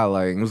walking by,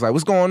 like, and was like,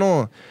 what's going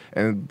on?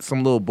 And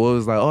some little boy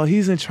was like, oh,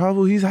 he's in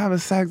trouble. He's having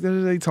sex.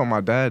 He told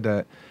my dad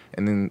that.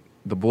 And then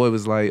the boy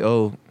was like,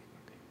 oh,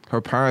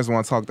 her parents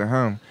want to talk to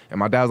him. And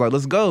my dad was like,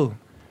 let's go.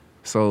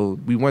 So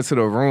we went to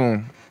the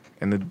room,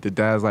 and the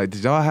dad's like,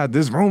 did y'all have,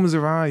 this room is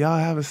around, y'all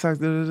having sex?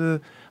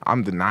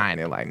 I'm denying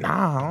it, like,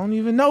 nah, I don't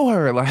even know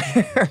her. Like,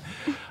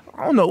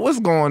 I don't know what's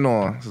going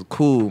on. It's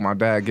cool. My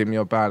dad get me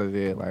up out of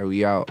there. Like,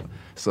 we out.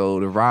 So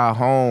the ride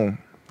home,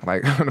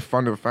 like, in the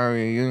front of the family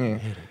reunion,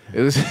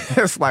 it was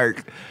just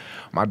like,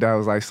 my dad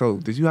was like, so,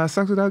 did you have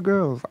sex with that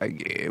girl? I was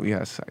like, yeah, we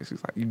had sex.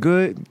 He's like, you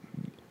good?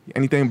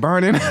 Anything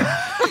burning?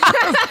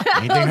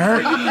 Anything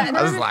hurt?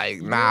 I was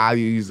like, nah, I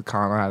used a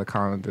condom. I had a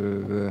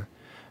condom.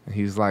 And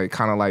he's like,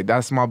 kind of like,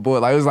 that's my boy.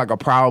 Like, it was like a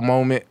proud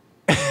moment.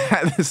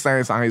 At the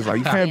same time, he's like,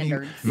 you can't be,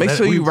 Standards. make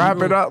sure you wrap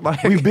it up.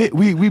 Like, We big, but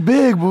we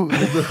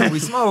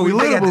smoke. we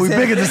little, but we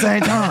big at the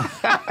same time.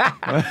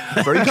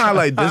 so he kind of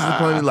like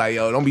disciplined me, like,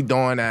 yo, don't be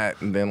doing that.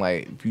 And then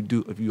like,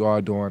 if you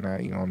are doing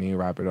that, you know what I mean,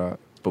 wrap it up.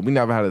 But we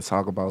never had to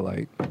talk about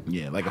like,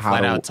 Yeah, like a How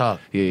flat to- out talk.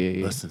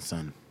 yeah. Listen,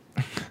 son.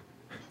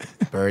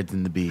 Birds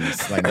and the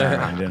bees. Like,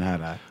 nah, I didn't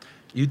have that.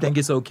 You think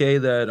it's okay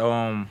that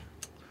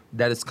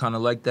that it's kind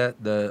of like that?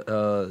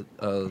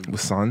 with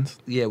sons.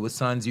 Yeah, with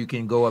sons, you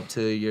can go up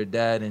to your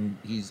dad and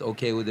he's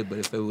okay with it. But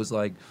if it was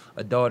like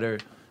a daughter,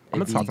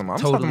 I'm it'd gonna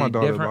be talk to my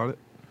daughter different. about it.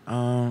 I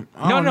No,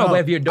 don't no. know. But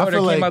if your I daughter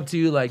feel came like- up to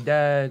you like,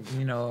 Dad,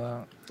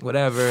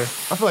 whatever. I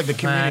feel like the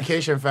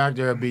communication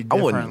factor would be I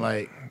wouldn't. different.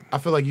 Like, I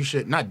feel like you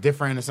should not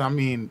different. I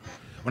mean,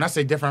 when I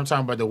say different, I'm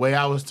talking about the way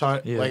I was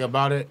taught like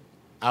about it.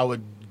 I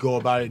would go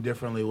about it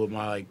differently with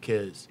my like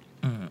kids,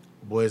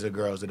 boys or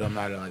girls. It don't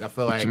matter. Like I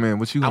feel like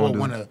What you I gonna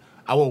would do?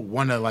 I would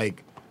want to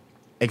like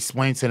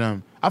explain to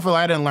them. I feel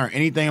like I didn't learn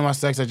anything in my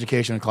sex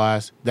education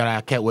class that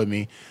I kept with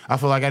me. I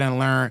feel like I didn't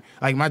learn.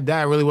 Like my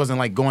dad really wasn't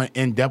like going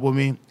in depth with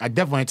me. I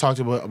definitely talked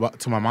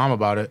to my mom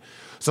about it.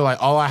 So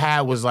like all I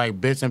had was like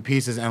bits and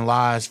pieces and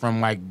lies from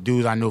like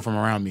dudes I knew from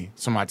around me.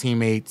 So my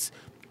teammates,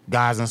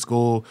 guys in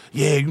school.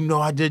 Yeah, you know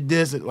I did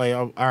this. Like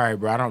all right,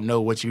 bro. I don't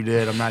know what you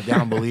did. I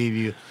don't believe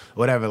you.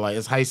 Whatever. Like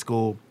it's high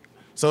school.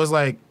 So it's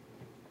like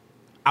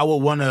I would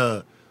want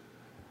to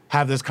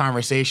have this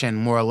conversation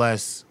more or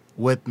less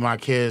with my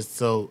kids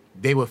so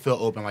they would feel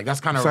open. Like that's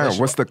kind of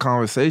What's the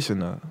conversation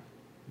though?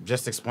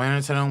 just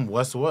explaining to them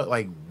what's what,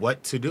 like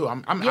what to do.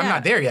 I'm Yeah.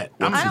 not there yet.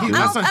 I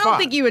don't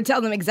think you would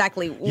tell them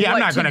exactly what I'm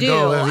not to gonna do.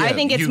 go. Yeah, I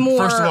think it's you, more.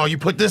 First of all, you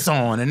put this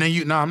on, and then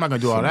I'm not gonna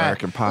do all that.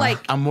 American Pie. Like-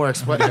 I'm more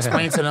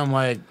explain to them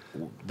like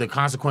the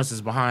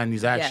consequences behind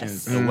these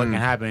actions Yes. and what can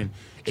happen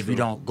if you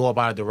don't go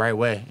about it the right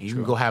way. You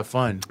can go have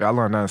fun. I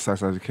learned that in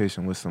sex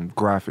education with some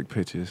graphic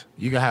pictures.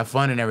 You can have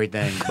fun and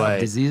everything,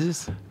 but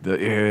Diseases?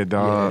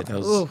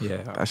 Dog. Yeah.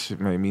 That shit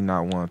made me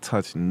not want to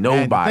touch and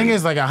nobody. the thing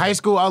is, like in high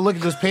school, I look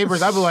at those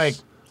papers, I'd be like,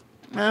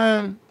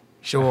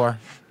 sure.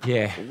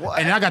 Yeah. And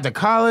then I got to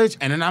college,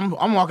 and then I'm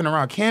walking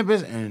around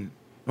campus, and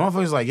the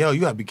motherfucker's like, yo,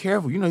 you gotta be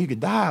careful. You know you could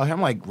die.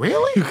 I'm like,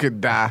 really? you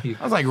could die.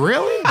 I was like,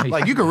 really?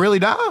 Like you could really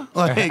die?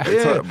 Like,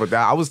 yeah. But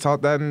I was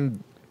taught that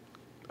in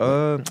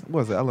what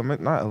was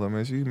it not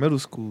elementary, middle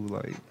school,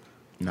 like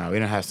No, we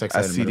didn't have sex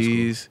ed in middle school.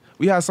 STDs.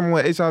 We had someone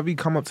with HIV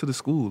come up to the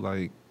school,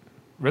 like,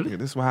 Really? yeah,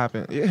 this is what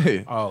happened.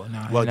 Yeah. Oh,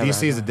 no. Well,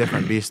 DC is a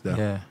different beast, though.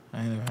 Yeah,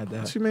 I ain't never had that.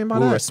 What you mean by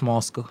we were that? a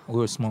small school.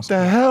 What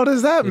the hell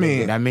does that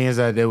mean? That means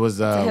that there was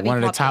heavy one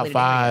of the top populated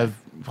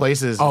 5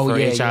 places Oh, for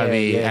yeah, HIV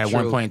yeah, at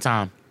one true. point in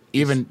time.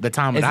 Even the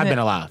time that Isn't I've been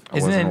it- alive.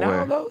 Isn't it wasn't now,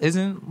 aware. though?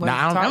 Isn't like,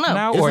 Nah, I top don't know.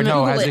 now? Isn't Or it no,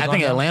 Google has it? it I gone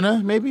think down? Atlanta,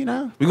 maybe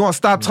now. We're gonna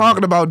stop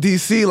talking about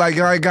DC like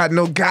y'all ain't got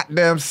no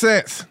goddamn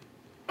sense.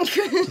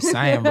 Just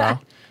saying, bro.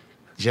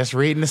 Just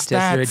reading the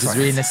stats. Just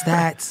reading the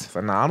stats. So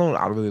nah,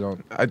 I really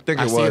don't. I think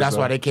I it see. was. That's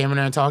though. why they came in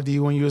there and talked to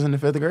you when you was in the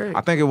 5th grade. I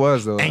think it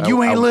was though. And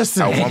you ain't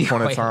listening. At one point in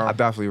Anyway. time, I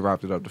definitely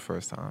wrapped it up the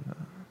first time,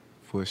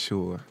 for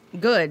sure.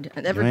 Good.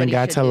 Everybody you ain't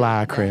got should to do lie,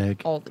 that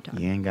Craig. all the time.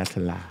 You ain't got to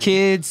lie.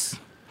 Kids.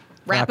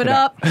 Wrap it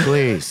up.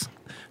 Please.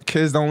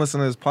 Kids don't listen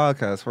to this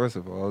podcast. First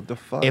of all, the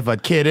fuck. If a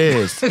kid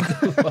is,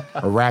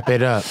 wrap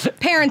it up.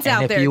 Parents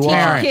out if there, you teach are-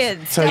 your Parents,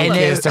 kids. tell your them.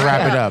 kids to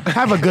wrap it up.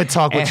 Have a good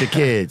talk with your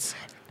kids.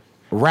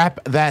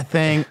 Wrap that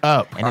thing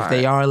up. And if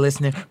they are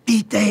listening,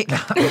 eat they.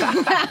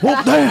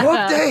 Whoop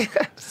day.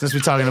 Since we're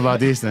talking about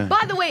these things.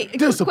 By the way,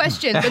 good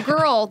question. The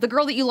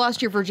girl that you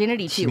lost your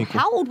virginity to,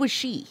 how old was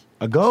she?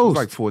 A She ghost. was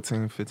like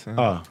 14, 15.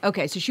 Oh,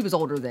 Okay, so she was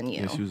older than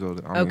you. Yeah, she was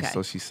older. I mean, Okay.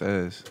 so she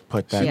says.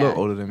 put She that. Yeah. looked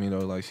older than me though.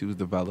 Like she was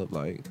developed.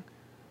 Like,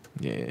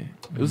 yeah, it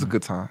was a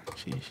good time.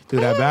 She threw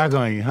that bag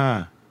on you,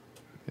 huh?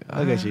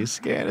 Look at you,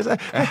 scared. As I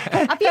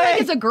feel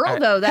like as a girl,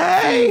 though,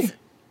 that seems,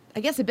 I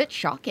guess, a bit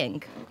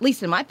shocking, at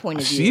least in my point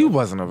of view. She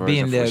wasn't a virgin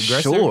Being the for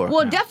aggressor? sure.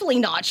 Well, definitely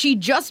not. She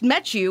just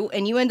met you,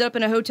 and you end up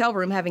in a hotel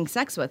room having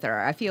sex with her.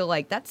 I feel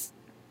like that's...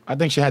 I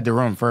think she had the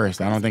room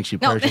first. I don't think she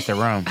No. purchased the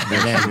room. And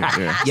then,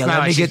 Yeah. It's Yeah, not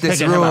let me like get she's this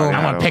picking him up. room.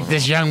 I'm gonna pick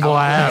this young boy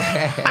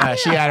up.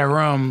 She had a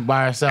room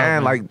by herself.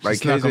 And like she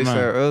snuck KJ him said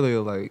in. earlier,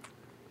 like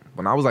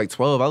when I was like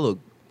 12, I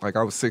looked like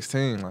I was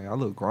 16. Like I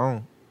looked grown.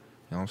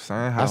 You know what I'm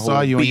saying? Had I a saw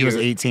whole you when you was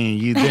beard. 18.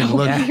 You didn't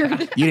look. You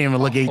didn't even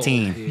look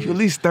 18. You at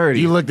least 30.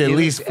 You looked at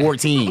least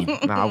 14.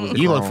 Nah, I was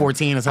You look grown.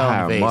 14 as hell I in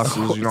had the face.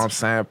 muscles, you know what I'm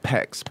saying?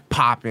 Pecs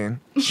popping.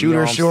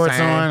 Shooter shorts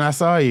on. I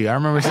saw you. I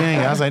remember seeing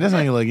you. I was like, this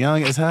nigga look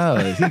young as hell.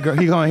 Is he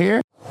going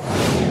here?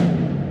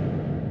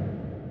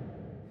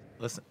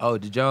 Listen,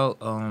 did y'all,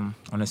 on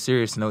a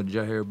serious note, did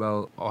y'all hear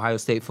about Ohio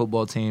State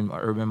football team,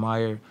 Urban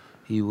Meyer?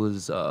 He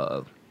was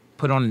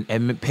put on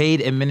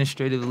paid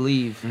administrative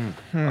leave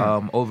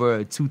over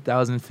a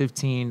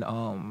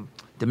 2015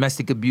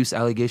 domestic abuse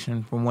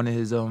allegation from one of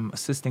his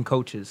assistant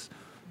coaches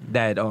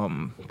that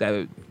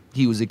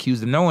he was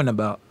accused of knowing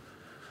about.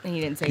 And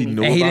he didn't say He anything.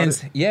 knew And he about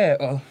didn't.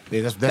 Yeah,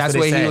 Yeah, that's that's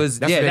what why they he say. was.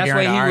 That's what Yeah, they're that's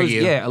going why to he was.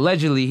 argue. Yeah,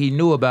 allegedly he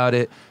knew about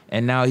it,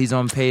 and now he's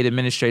on paid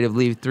administrative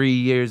leave 3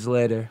 years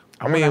later.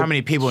 I wonder how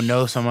many people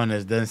know someone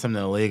that's done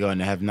something illegal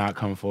and have not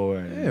come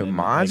forward. Yeah, And,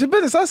 mind like, your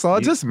business. That's all.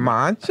 Just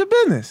mind your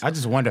business. I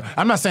just wonder.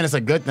 I'm not saying it's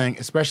a good thing,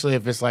 especially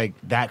if it's like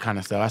that kind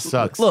of stuff. That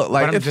sucks. Look,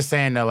 like, but I'm if- just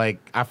saying that, like,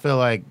 I feel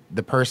like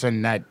the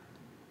person that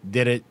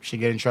did it should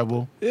get in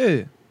trouble.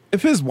 Yeah.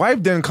 If his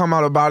wife didn't come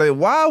out about it,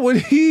 why would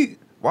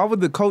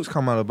the coach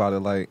come out about it?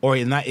 Like, Or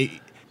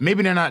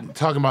maybe they're not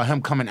talking about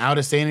him coming out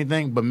to say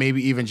anything, but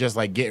maybe even just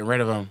like getting rid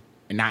of him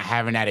and not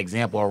having that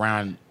example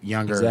around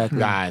younger Exactly.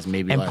 guys.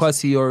 Maybe. And less.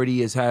 plus, he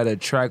already has had a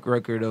track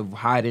record of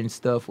hiding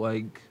stuff,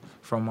 like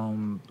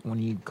from when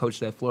he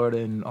coached at Florida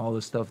and all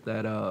the stuff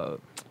that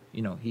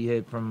he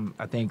hid from.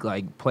 I think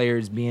like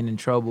players being in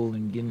trouble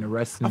and getting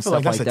arrested I and feel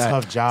stuff like that's like a that.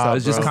 tough job. So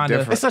it's just bro. kind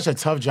of It's such a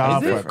tough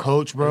job Is it? for a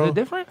coach, bro. Is it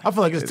different? I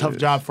feel like it's a tough is.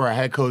 job for a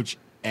head coach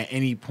at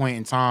any point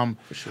in time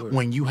sure.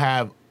 when you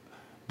have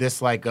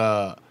this like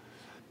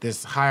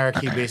this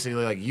hierarchy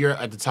basically like you're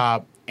at the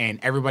top and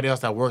everybody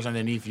else that works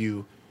underneath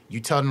you, you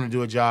tell them to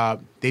do a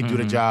job, they do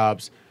the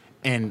jobs,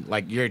 and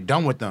like you're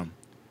done with them.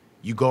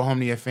 You go home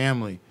to your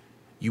family.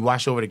 You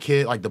watch over the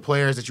kid, like the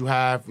players that you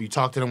have. You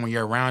talk to them when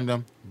you're around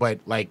them. But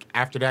like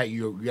after that,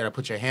 you got to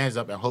put your hands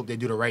up and hope they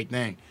do the right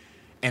thing.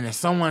 And if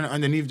someone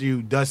underneath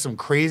you does some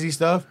crazy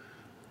stuff,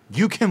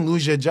 you can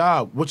lose your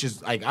job, which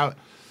is like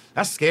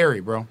that's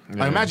scary, bro.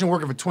 Like imagine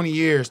working for 20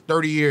 years,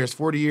 30 years,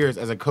 40 years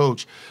as a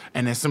coach,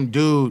 and then some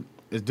dude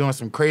is doing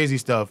some crazy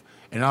stuff,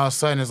 and all of a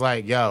sudden it's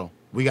like, yo,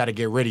 we got to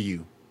get rid of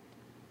you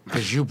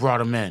because you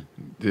brought him in.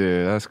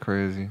 Yeah, that's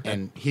crazy.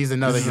 And he's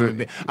another human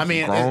being. I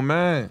mean, grown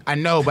man. I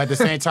know, but at the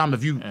same time,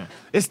 if you,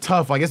 it's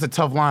tough. Like it's a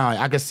tough line. Like,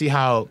 I can see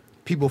how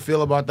people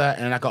feel about that,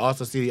 and I can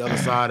also see the other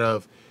side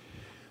of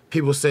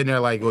people sitting there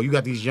like, well, you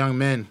got these young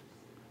men.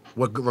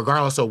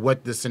 Regardless of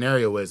what the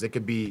scenario is, it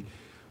could be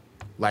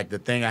like the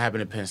thing that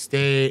happened at Penn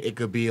State. It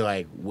could be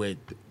like with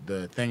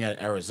the thing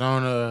at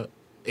Arizona.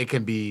 It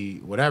can be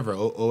whatever,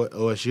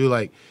 OSU.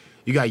 Like,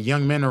 you got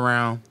young men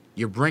around.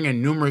 You're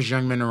bringing numerous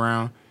young men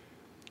around.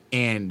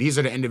 And these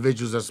are the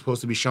individuals that are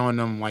supposed to be showing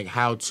them, like,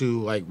 how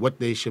to, like, what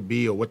they should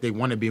be or what they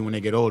want to be when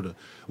they get older.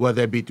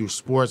 Whether it be through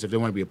sports, if they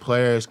want to be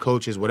players,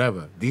 coaches,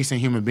 whatever.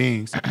 Decent human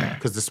beings.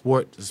 Because the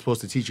sport is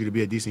supposed to teach you to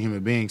be a decent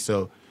human being.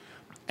 So,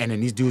 and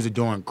then these dudes are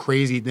doing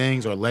crazy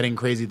things or letting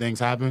crazy things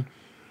happen.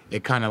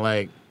 It kind of,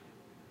 like,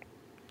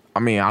 I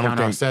mean, I don't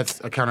think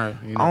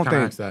I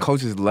don't think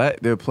coaches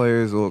let their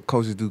players or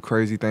coaches do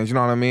crazy things. You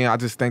know what I mean? I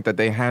just think that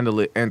they handle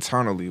it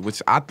internally,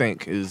 which I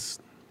think is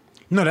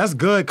no, that's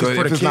good because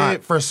for If the it's kid,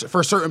 not-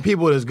 for certain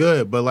people, it's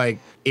good. But like,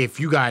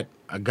 if you got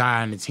a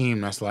guy on the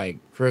team that's like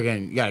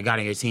friggin', you got a guy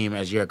on your team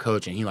as your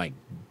coach, and he like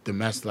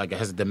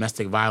has a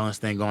domestic violence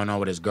thing going on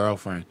with his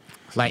girlfriend,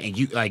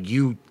 and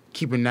you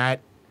keeping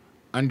that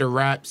under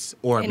wraps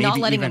or And maybe not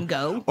letting even, him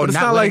go? or But it's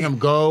not not letting like- him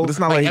go. but it's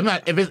not like, like- I'm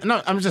not if it's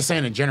no. I'm just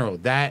saying in general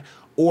that,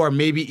 or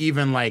maybe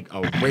even like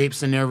a rape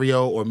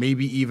scenario, or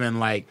maybe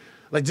even like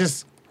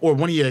just. Or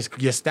one of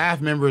your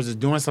staff members is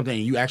doing something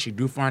and you actually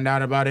do find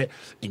out about it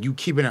and you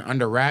keeping it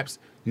under wraps,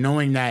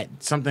 knowing that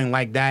something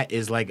like that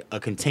is like a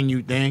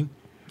continued thing.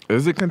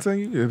 Is it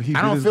continue? If he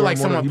I beat don't his feel girl like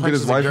more than- someone he beat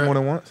his punches a wife girl- more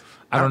than once.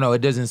 I don't know. It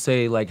doesn't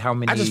say like how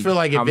many. I just feel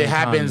like how if many it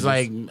happens, times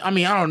like, I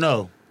mean, I don't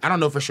know. I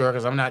don't know for sure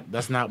because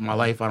that's not my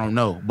life. I don't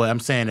know. But I'm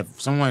saying if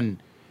someone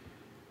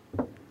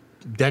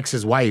decks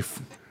his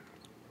wife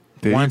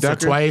Did he once or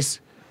deck her?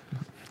 twice,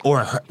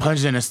 or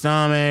punches in the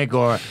stomach,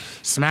 or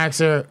smacks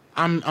her,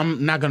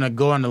 I'm not gonna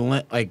go on the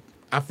like.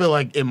 I feel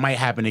like it might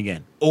happen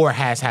again, or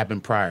has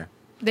happened prior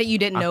That you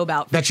didn't know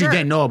about. for that you sure.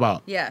 didn't know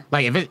about. Yeah.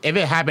 Like if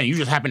it happened, you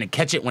just happened to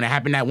catch it when it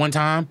happened that one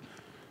time.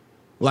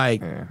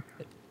 Like Yeah.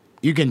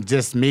 you can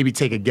just maybe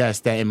take a guess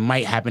that it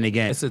might happen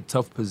again. It's a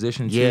tough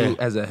position too Yeah.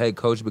 as a head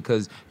coach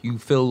because you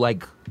feel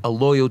like a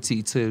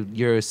loyalty to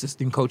your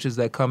assistant coaches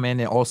that come in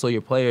and also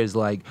your players.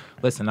 Like,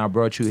 listen, I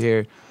brought you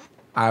here.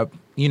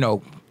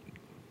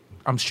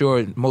 I'm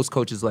sure most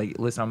coaches like,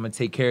 listen, I'm gonna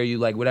take care of you.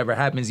 Like whatever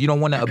happens, you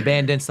don't want to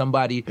abandon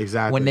somebody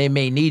Exactly. when they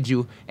may need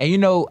you.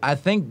 And I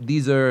think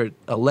these are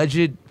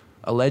alleged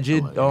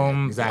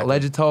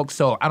talks.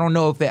 So I don't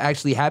know if it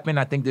actually happened.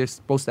 I think they're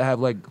supposed to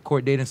have like a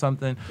court date or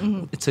something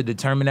to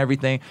determine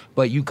everything.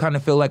 But you kind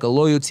of feel like a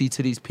loyalty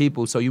to these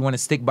people, so you want to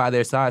stick by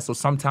their side. So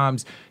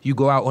sometimes you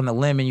go out on a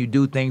limb and you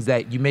do things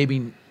that you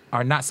maybe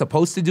are not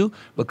supposed to do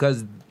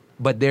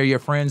but they're your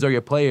friends or your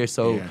players.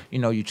 So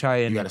Yeah. you try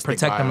and gotta stick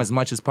protect by them them. as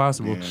much as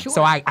possible. Yeah. Sure.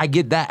 So I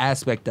get that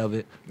aspect of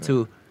it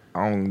too.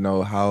 I don't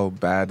know how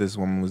bad this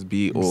woman was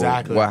beat or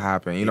Exactly. what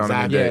happened. You know what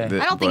I mean? Exactly.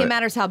 Yeah. I don't think but it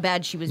matters how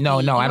bad she was. No,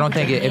 beat. no, You I don't put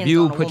think your it. If hands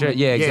you on a put your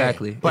woman.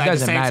 exactly, But it at the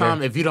doesn't same matter.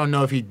 time, if you don't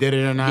know if he did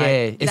it or not, Yeah,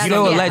 it's That's- you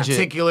don't yeah. know the alleged.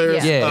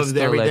 particulars Yeah, it's of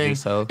still everything.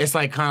 alleged, so- It's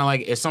like kind of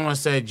like if someone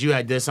said you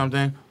had did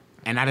something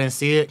and I didn't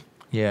see it,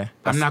 Yeah,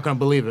 I'm not gonna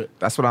believe it.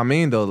 That's what I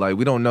mean, though. Like,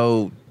 we don't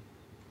know.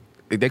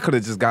 They could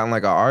have just gotten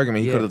like an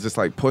argument. He Yeah. could have just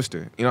like pushed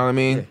her. You know what I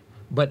mean?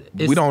 but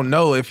We don't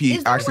know if he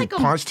Is there, actually like,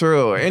 a- punched her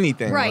or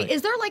anything. Right. Like,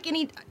 Is there like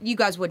any? You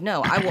guys would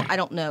know. I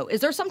don't know.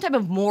 Is there some type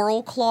of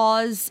moral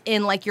clause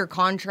in like your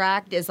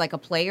contract as like a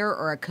player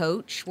or a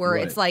coach where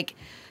What? it's like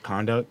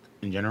Conduct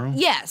in general.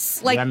 yes,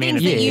 like I mean,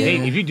 things that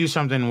you. if you do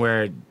something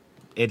where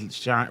it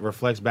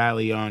reflects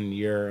badly on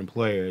your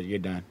employer, you're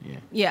done. Yeah.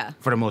 Yeah.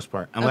 For the most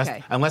part,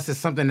 Okay. unless it's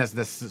something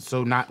that's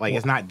so not like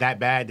it's not that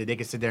bad that they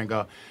can sit there and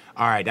go,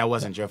 all right, that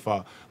wasn't your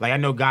fault. Like I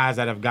know guys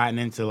that have gotten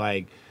into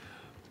like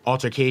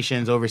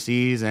altercations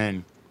overseas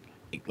and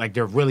like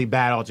they're really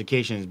bad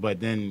altercations, but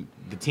then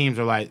the teams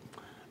are like,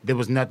 there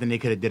was nothing they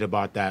could have did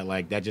about that.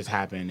 Like that just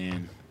happened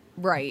and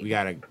Right. we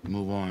gotta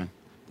move on.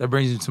 That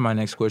brings me to my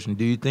next question.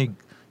 Do you think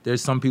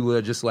there's some people that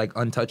are just like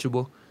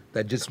untouchable?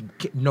 That just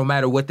no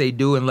matter what they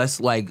do, unless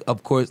like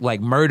of course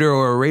like murder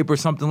or rape or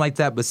something like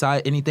that,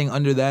 beside anything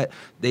under that,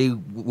 they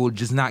will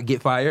just not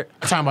get fired?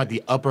 I'm talking about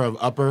the upper of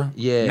upper.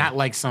 Yeah. Not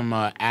like some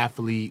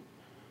athlete.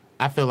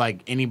 I feel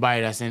like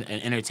anybody that's an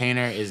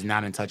entertainer is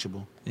not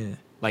untouchable. Yeah.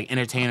 Like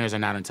entertainers are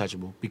not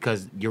untouchable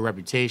because your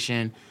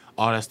reputation,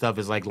 all that stuff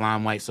is like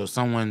limelight. So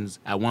someone's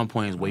at one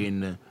point is waiting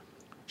to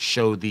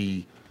show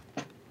the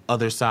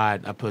other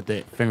side. I put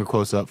the finger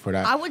quotes up for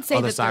that. I would say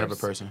other that side of a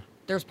there's- person.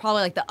 There's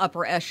probably like the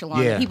upper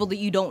echelon, Yeah. the people that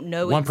you don't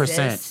know 1%.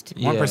 exist.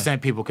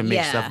 1% people can make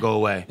Yeah. stuff go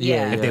away.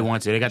 Yeah. If they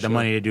want to. They got the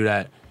money to do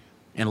that.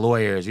 And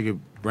lawyers, you could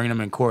bring them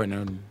in court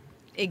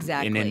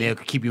Exactly. and then they'll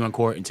keep you in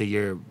court until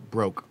you're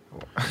broke.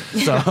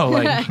 So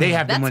like they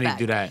have the That's money fact.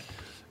 to do that.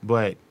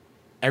 But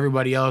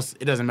everybody else,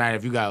 it doesn't matter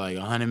if you got like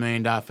 $100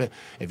 million.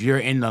 If you're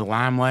in the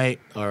limelight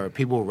or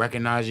people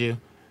recognize you,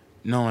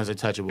 no one's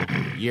untouchable.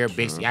 You're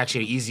basically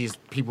actually the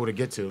easiest people to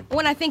get to.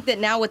 When I think that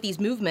now with these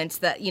movements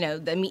that,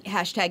 the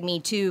hashtag Me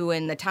Too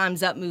and the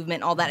Time's Up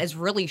movement, all that has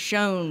really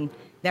shown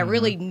that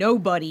really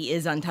nobody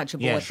is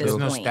untouchable Yeah, at this there's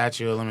no point.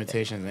 statute of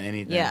limitations or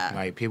anything. Yeah.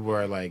 Like people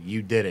are like,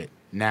 you did it.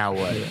 Now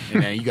what?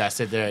 And then you gotta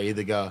sit there and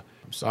either go,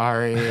 I'm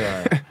sorry,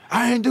 or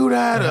I didn't do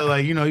that, or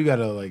like, you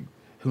gotta like,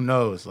 who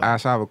knows? Like,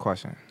 Ash, I have a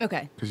question.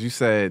 Okay, Because you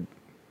said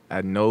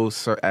at no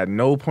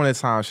point in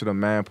time should a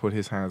man put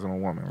his hands on a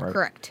woman, right?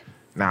 correct.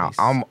 Now, Nice.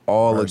 I'm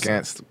all Versa.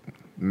 against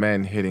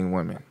men hitting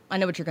women. I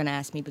know what you're going to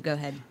ask me, but go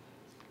ahead.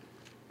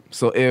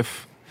 So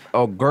if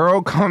a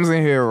girl comes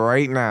in here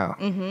right now,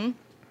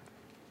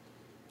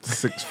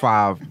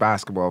 6'5"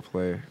 basketball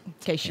player, In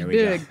case here you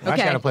we go. dig. Why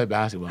she Okay. gotta play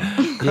basketball?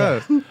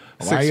 cause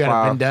Why you got a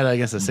 6'5", vendetta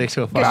against a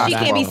 6'5"? Because she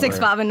can't be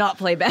basketball 6'5" and not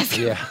play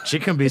basketball. Yeah. She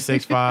can be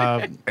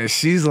 6'5", and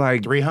she's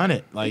like,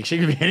 300. Like she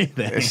can be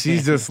anything. and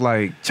she's just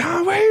like,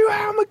 John, where you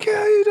at? I'm gonna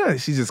kill you.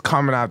 She's just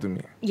coming after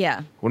me.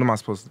 Yeah. What am I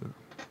supposed to do?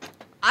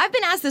 I've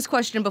been asked this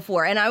question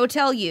before, and I will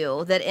tell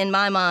you that in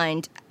my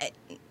mind,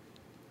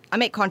 I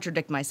may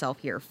contradict myself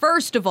here.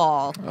 First of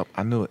all, Oh,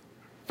 I knew it.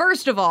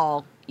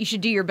 you should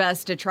do your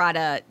best to try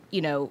to,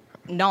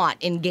 not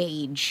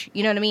engage.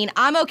 You know what I mean?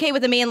 I'm okay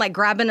with a man like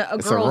grabbing a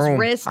It's a girl's room.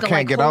 wrist I to can't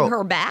like get hold out.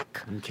 her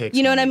back. And kicks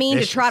You know what gonna I be mean? To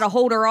vicious. try to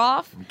hold her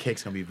off.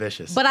 Kick's gonna be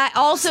vicious. But I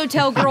also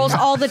tell girls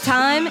all the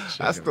time,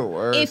 That's the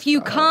worst. if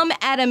you come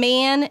at a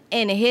man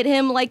and hit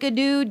him like a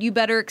dude, you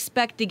better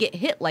expect to get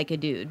hit like a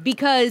dude.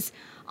 Because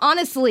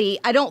honestly,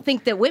 I don't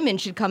think that women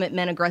should come at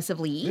men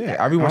aggressively either.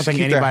 Yeah, everyone I should don't think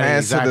keep their anybody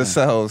hands to exactly.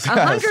 themselves.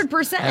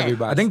 100%.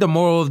 Everybody. I think the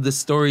moral of the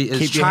story is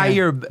Keep your try hand-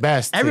 your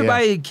best,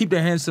 Everybody keep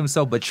their hands to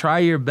themselves, but try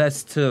your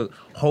best to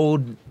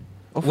hold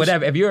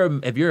whatever. If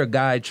you're a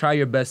guy, try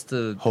your best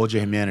to hold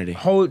your humanity.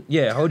 hold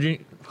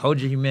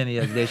your humanity,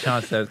 as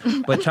Deshaun says.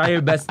 But try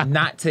your best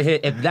not to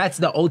hit. If that's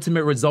the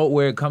ultimate result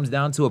where it comes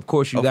down to, of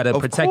course you got to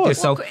Of protect course.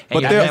 yourself.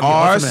 But your there family.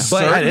 are But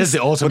certain, that is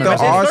the ultimate but there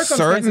result. are There's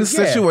certain circumstances,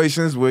 yeah.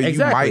 situations where you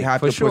Exactly, might have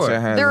for to put sure. your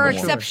hands There on are a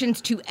woman.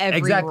 exceptions to every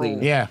Exactly.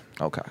 rule. Yeah.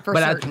 Okay. For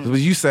But certain. But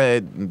you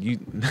said you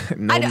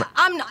no.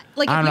 I'm not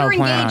like I'm if not you're planning on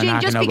engaging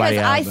knocking just because nobody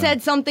out, I though.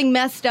 said something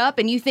messed up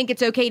and you think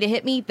it's okay to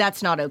hit me,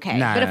 that's not okay.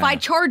 Nah, but if nah, I nah.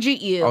 charge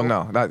at you, Oh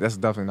no, that's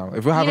definitely not.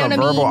 If we're having know a what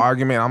I verbal mean?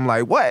 argument, I'm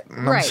like, what?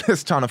 And Right. I'm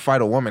just trying to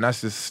fight a woman. That's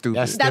just stupid.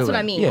 That's that's what stupid.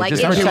 I mean. Yeah, like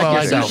just it's protect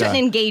just, yourself. you shouldn't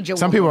engage a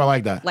Some woman people are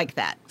like that. like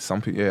that.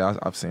 Some people, yeah,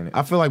 I've seen it.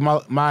 I feel like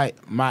my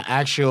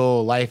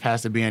actual life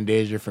has to be in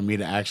danger for me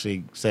to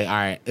actually say, all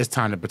right, it's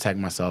time to protect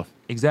myself.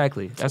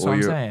 Exactly. That's what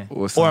I'm saying.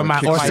 Or someone my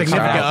kicks or your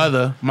significant child.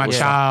 other, my Yeah.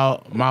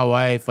 child, my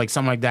wife, like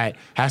something like that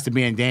has to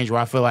be in danger.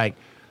 Where I feel like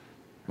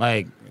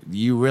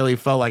you really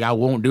felt like I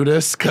won't do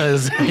this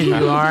because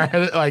you are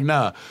like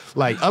no.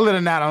 Like other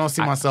than that, I don't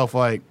see myself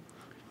like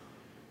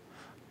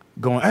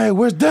going, hey,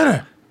 where's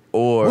dinner?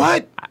 Or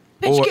What?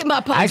 Bitch, Or- get my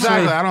punch.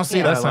 Exactly. I don't see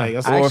Yeah. that. Like,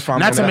 that's Or if I'm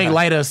not to gonna- make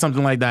light of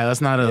something like that.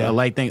 That's not a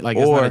light thing. Like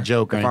it's or not a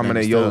joke. Or if I'm in a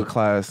anything, yoga still.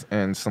 class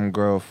and some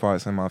girl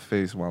farts in my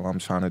face while I'm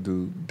trying to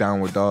do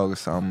downward dog or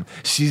something,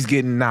 she's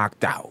getting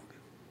knocked out.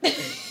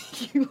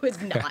 You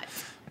would not.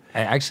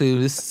 And actually,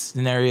 this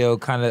scenario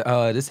kind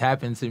of this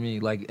happened to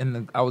me. Like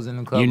I was in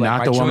the club. You like,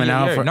 knocked my a woman junior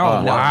out year. for- no.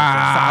 oh, No.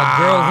 wow.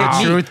 So a girl hit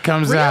me. Truth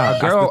comes out. A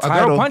girl That's the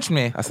title. punched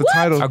me. That's the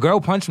title. A girl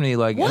punched me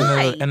like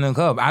Why? in the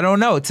club. I don't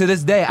know. To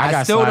this day, I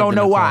got still slapped don't in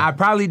know the why. club. I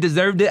probably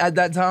deserved it at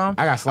that time.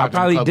 I got slapped in the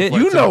probably club did.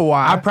 before, You know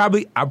why? I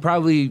probably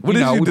What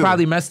did you we do?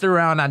 probably messed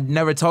around. I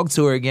never talked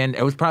to her again.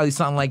 It was probably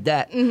something like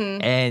that.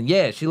 And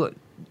yeah, she looked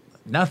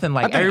nothing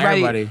like think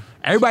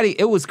everybody.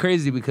 It was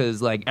crazy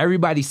because like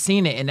everybody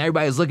seen it and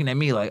everybody was looking at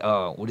me like,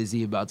 oh, what is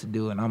he about to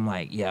do? And I'm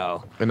like,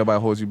 yo, And nobody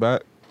holds you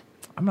back.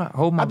 I'm not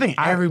holding my. I think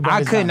I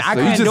everybody's couldn't. not- I So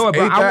you couldn't just do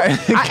it. But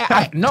ate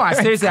that? no, I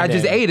seriously, I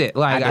just did. ate it.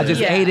 Like I I did.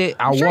 just Yeah. ate it.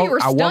 I'm sure you were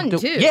I walked. stunned,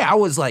 too. Yeah, I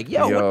was like,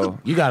 yo, what the Yo,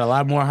 You got a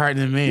lot more heart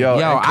than me. Yo,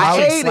 Yo, in I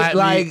college- ate it slapped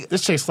like me,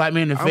 this chick slapped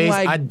me in the I'm face.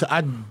 like-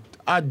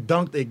 I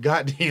dunked a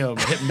goddamn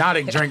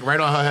hypnotic drink right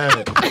on her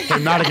head.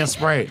 Hypnotic and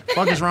Sprite.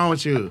 Fuck is wrong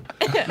with you?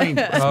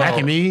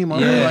 Smacking me?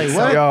 Mother? Yeah, Like so-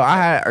 what? Yo, I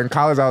had in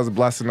college. I was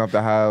blessed enough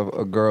to have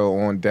a girl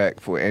on deck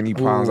for any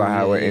problems I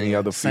had with any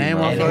other Same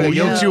female. motherfucker who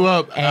yoked you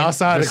up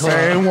outside the club.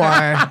 Same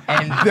one.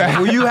 And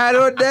who you had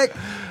on deck,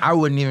 I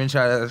wouldn't even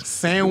try to.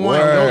 Same one.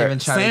 Word.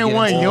 Yoked, Trying to same get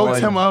one him yoked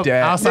on him up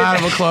deck. outside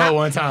of a club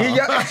one time.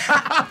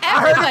 I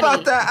heard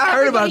about that. I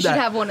heard about Everybody should that.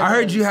 have one of I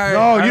heard those. you had. No,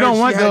 I you heard don't she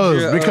want had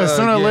those your, because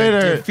sooner or your-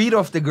 later- your feet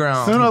off the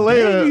ground. Sooner or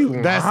later,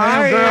 Damn, that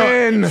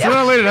Ryan. same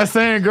girl. That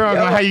same girl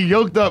gonna have you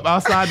yoked up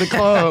outside the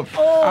club,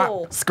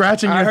 Oh,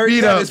 scratching I your heard feet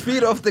he had up his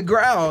feet off the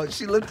ground.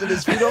 She lifted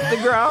his feet off the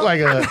ground.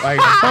 like a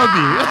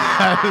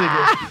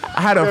puppy. I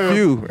I had a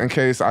few in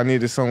case I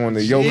needed someone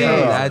to yoke Yeah,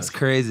 her up. that's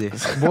crazy.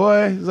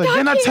 Boy, he's like,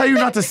 didn't I tell you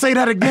not to say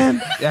that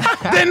again?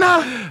 Didn't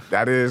I?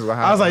 That is what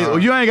happened. I was like, well,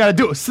 you ain't gotta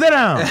do it. Sit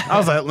down. I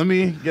was like, let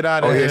me get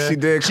out of Oh, here. yeah, she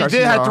did She cuss did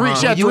you have out, three. huh?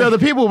 She had You three ain't-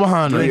 other people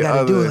behind her. You ain't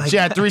gotta do it like She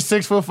had 3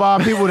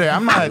 6'5" people there.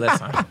 I'm not.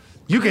 Listen.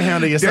 You can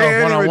handle They yourself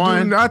ain't one on even do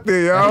one.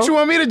 nothing, yo. What you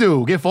want me to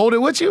do? Get folded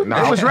with you?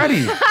 Nah. They was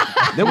ready.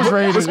 They was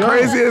ready to What's go.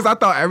 crazy is I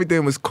thought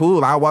everything was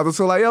cool. I walked up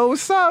to her like, yo,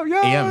 what's up,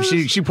 yo? Yeah,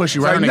 she pushed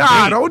you It's right on like,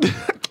 the nah, gate.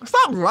 don't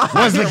stop lying.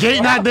 Was the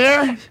gate not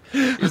there?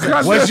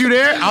 Was you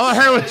there? All I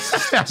heard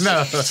was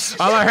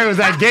no. All I heard was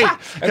that gate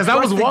because I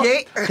was Across the walking.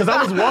 gate? Because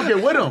I was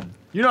walking with him.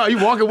 You know,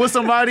 you walking with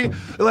somebody,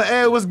 they're like,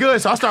 hey, what's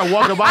good? So I started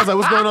walking by. I was like,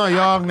 what's going on,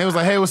 y'all? And they was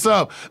like, hey, what's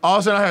up? All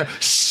of a sudden I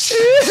heard,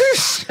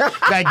 shh.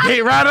 That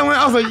gate rattling.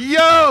 I was like, yo.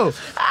 All of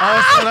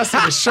a sudden I see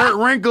the shirt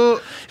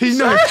wrinkled. His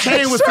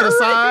chain was to the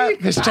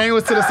side. His chain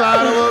was to the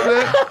side a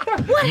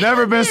little bit.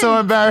 Never been so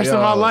embarrassed in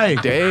my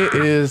life. They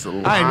is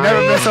lying. I ain't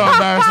never been so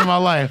embarrassed in my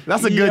life.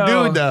 That's a good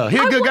Yo. dude, though. He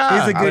a good guy.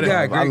 He's a good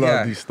guy. I Great love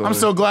guy. these stories. I'm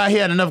so glad he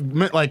had enough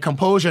like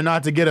composure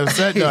not to get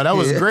upset though. That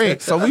was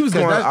great. So we was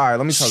going. All That's- right,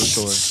 let me tell the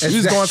story. We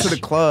was going to the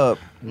club,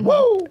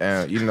 Whoa.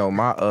 and you know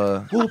my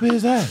Whoop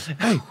his ass.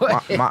 Hey.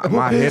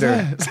 my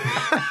hitter.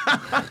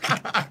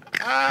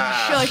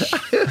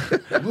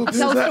 Tell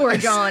the story,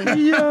 John.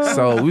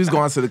 So we was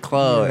going to the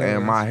club,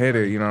 and my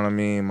hitter, you know what I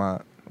mean,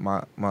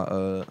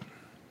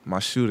 my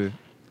shooter,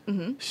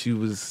 she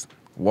was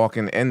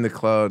walking in the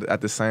club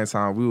at the same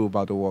time we were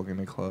about to walk in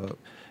the club.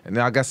 And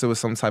then I guess there was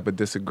some type of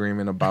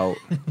disagreement about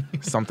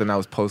something that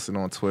was posted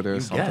on Twitter or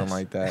something guess.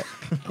 like that.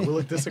 It would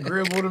look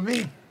disagreeable to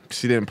me.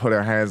 She didn't put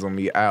her hands on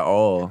me at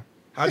all.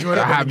 How'd you end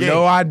I up on have the gate?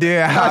 no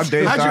idea how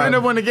they How'd you end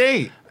up on the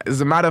gate?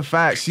 As a matter of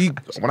fact, she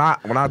when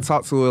I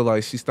talked to her,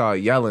 like she started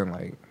yelling,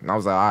 like, and I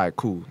was like, all right,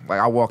 cool. Like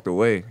I walked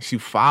away. She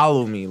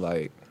followed me,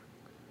 like,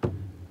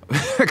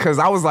 because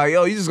I was like,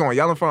 yo, you just gonna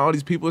yell in front of all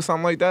these people or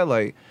something like that?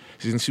 Like,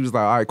 she was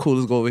like, all right, cool,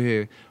 let's go over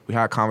here. We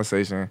had a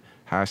conversation,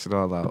 hashed it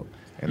all out.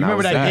 And You remember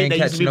was that gate that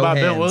Catch used to be no by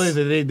Ben hands. Willies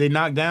that they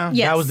knocked down?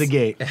 Yes. That was the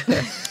gate.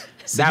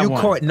 So That you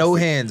one. caught no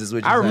hands, is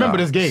what you I remember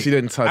this gate. She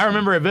didn't touch I me.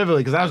 remember it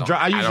vividly because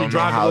I usually don't know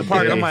drive how to the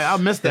park. gay. I'm like, I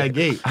missed that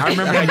gate. I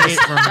remember that gate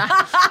from.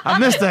 I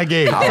missed that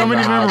gate. So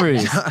many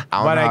memories I don't by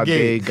know that how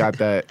Dave gate. got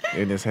that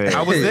in his head.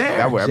 I was there.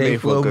 That would J. made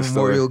for a Flow good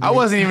story. Memorial I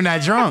wasn't even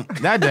that drunk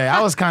that day.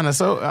 I was kind of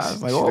so. I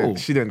was like, oh.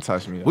 She didn't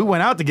touch me. We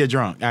went out to get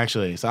drunk,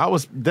 actually. So I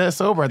was dead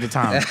sober at the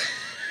time.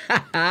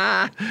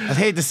 I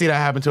hate to see that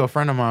happen to a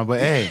friend of mine, but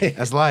hey,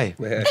 that's life.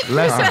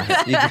 Lessons.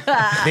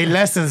 They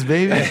lessons,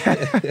 baby.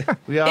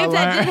 We all If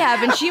that learn. did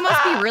happen, she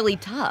must be really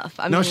tough.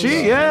 I mean, No, she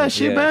been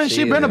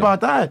she been is.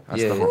 about that.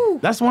 Yeah.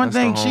 That's one That's the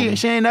thing. homie.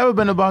 She ain't never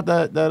been about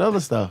that other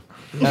stuff.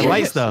 That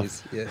light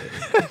stuff. Yeah.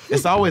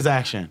 It's always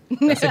action.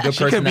 That's a good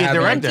She person could be to a have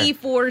in- director.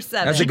 24/7.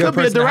 That's a She good could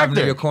be a person to have in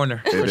director. your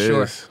corner, It for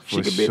sure. is, She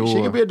for could be. sure.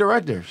 She could be a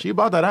director. She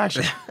about that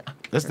action.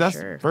 That's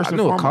sure. first I and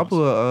knew foremost. a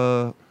couple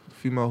of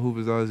female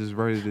hoopers I was just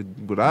ready to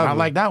whatever. Not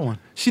like that one.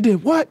 She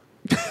did what?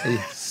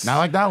 Not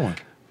like that one.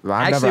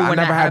 I Actually, never when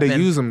that had to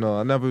happened- use them though.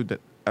 I never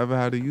ever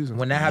had to use them.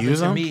 When that happened Use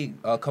to them? me,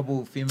 a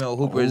couple female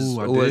hoopers Ooh,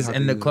 I who did was have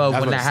in to the use club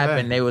them. when That's that what I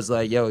happened. said. They was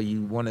like, "Yo,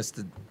 you want us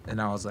to?"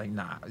 And I was like,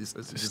 "Nah,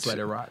 just let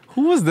it rock."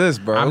 Who was this,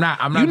 bro? I'm not-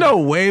 You know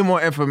way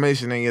more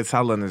information than you're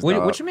telling us. What,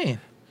 dog. what you mean?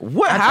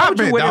 What I told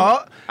you happened, what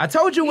dog? I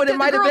told you what The it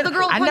might have girl- been. the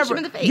girl I punched never, him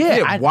in the face. Yeah,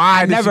 Yeah, I, why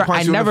I did she never, punch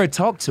I you in the never face?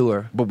 talked to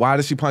her. But why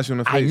did she punch you in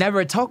the face? I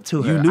never talked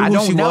to her. You knew I who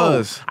don't she know.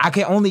 was. I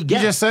can only You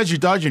guess. just said you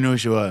thought you knew who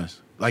she was.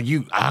 Like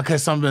you,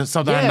 cause something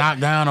I knocked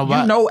down or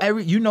what?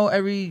 You know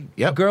every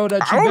Yep. girl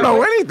that I you don't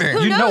know anything.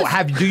 Who You know,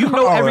 knows? do you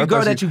know Oh, I every thought girl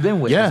you- that you've been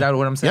with? Yeah. Is that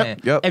what I'm saying?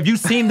 Yep. If you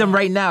seen them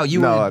right now, you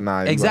No, would,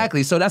 nah, you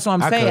exactly. So that's what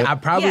I'm I saying.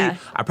 could. Yeah.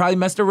 I probably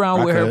messed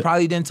around I with her. could.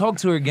 Probably didn't talk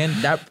to her again.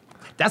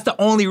 That's the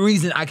only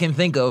reason I can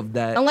think of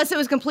that. Unless it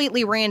was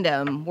completely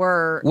random,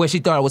 where Where she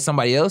thought it was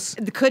somebody else.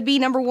 it could be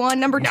number one,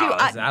 number two. No,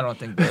 I don't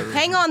think that.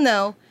 Hang on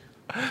though.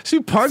 She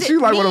punched you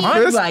like with a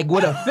Me? fist. Like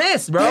with a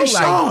fist, bro. Hey, Like,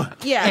 Sean.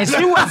 Yeah. and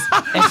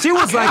she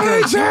was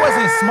like she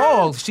wasn't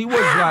small. She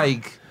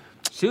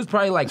was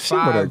probably like She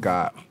would have 5'9",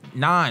 got.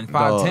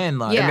 5'10", Dog.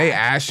 like. Yeah. And they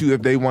asked you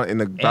if they want in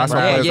the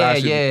basketball yeah, players yeah,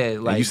 asked you, yeah,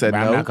 and like, you said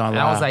I'm no. not gonna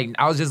And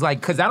I was just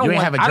like, cause I You don't ain't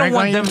want, have a I don't drink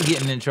want on them you?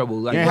 getting in trouble.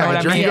 Like, You you ain't know have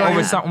what a I mean? drink on Over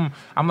you? something.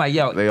 I'm like,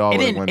 yo, They it always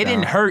didn't, went it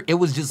didn't down. hurt. It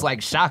was just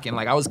like shocking.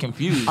 Like I was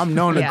confused. I'm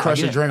known to Yeah.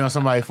 crush a drink on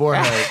somebody's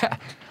forehead.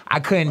 I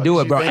couldn't do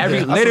it, bro. you think?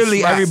 That's a Literally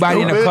smack, everybody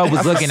in the stupid. club was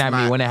That's a looking at me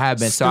smack. when it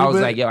happened. So I was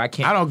Stupid. like, yo, I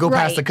can't. I don't go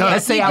past the Right, cup. yeah.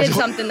 Let's say You I did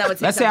something that would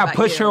say let's say I something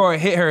about push you. her or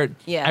hit her.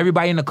 Yeah.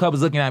 Everybody in the club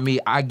is looking at me.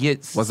 I get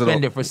Was it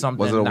suspended a, for something.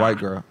 Was it a Nah. white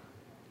girl?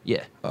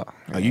 Yeah. Oh,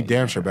 you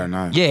damn sure better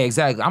not. Yeah,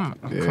 exactly. Come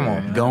on,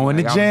 man. Going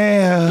to Like,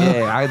 jail.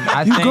 Yeah,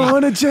 I You think.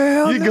 going to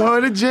jail? You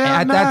going to jail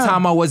At now. that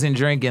time, I wasn't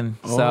drinking,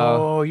 so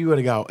Oh, you would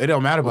have got. It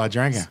don't matter about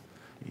drinking.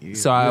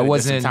 I would've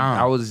wasn't. did some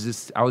time.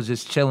 I was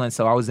just chilling,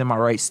 so I was in my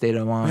right state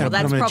of mind. Yeah, Well, put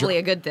that's 'em in a probably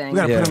drink. a good thing. We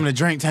gotta Yeah. put him in a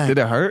drink tank. Did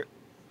it hurt?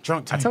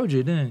 Drunk I tank. told you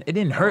it didn't. It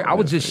didn't hurt. I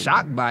was just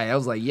shocked by it. I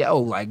was like, yo,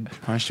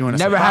 like Punched you in a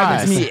never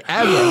surprise. happened to me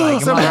ever.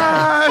 Like, am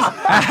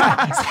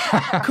I-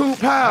 Surprise! Cool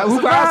pal.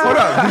 Hold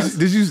up.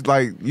 Did you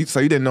like? So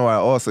you didn't know at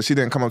all. So she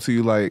didn't come up to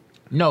you like.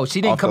 No,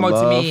 she didn't Off come the up to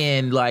love? me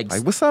and Like,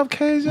 what's up,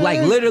 KJ? like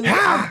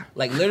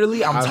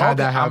literally, I'm I've had talking.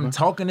 that happen. I'm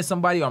talking to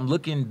somebody. I'm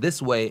looking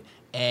this way,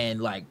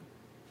 and like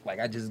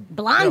I just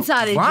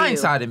Blindsided you.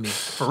 blindsided me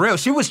for real.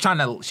 She was trying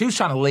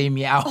to lay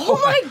me out. Oh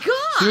my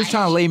god. She was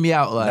trying to lay me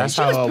out. Like That's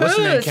how what's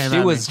her name pissed. came she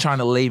at was me. trying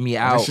to lay me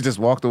And out. she just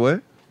walked away?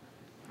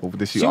 Or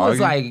did she She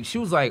argue?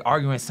 was like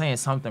arguing, saying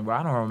something, bro.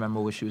 I don't remember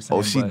what she was saying.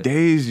 Oh, she but-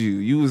 dazed you.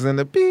 You was in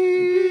the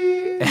beep.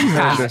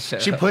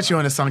 She put you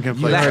in a sunken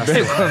place. Laughed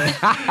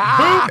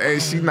at me. And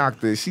she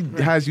knocked it. She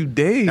has you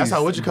dazed. That's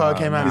how what you call it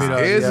came at me. His though.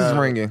 ears Yeah. is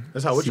ringing.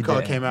 That's how what you She call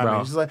it did, came at bro.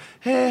 me. She's like,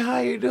 "Hey, how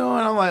you doing?"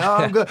 I'm like, "Oh,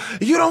 I'm good."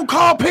 You don't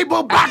call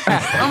people back.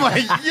 I'm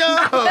like, "Yo,"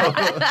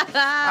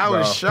 I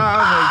was shocked.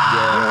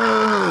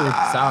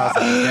 So I was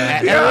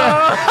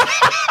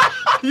like,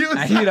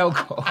 Like, you don't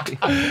call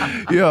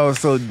me. Yo,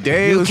 so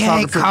Dave was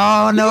talking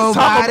to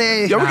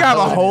nobody. Yo, we got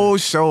a whole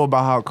show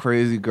about how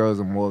crazy girls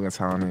in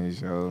Morgantown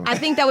is, yo. I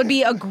think that would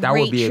be a great That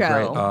would be show. a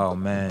great. Oh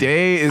man,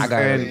 Dave is I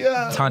got in.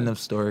 a ton of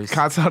stories. Can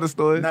I tell the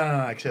story?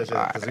 No, chill.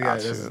 'Cause we got-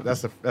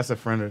 that's a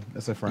friend.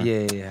 That's a friend.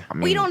 Yeah. I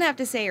mean, We don't have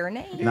to say her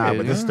name. Nah,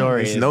 but this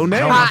story It's is no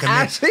name. one can make-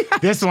 Actually,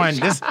 This one,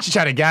 she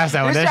tried to gas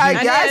that one. She didn't tried to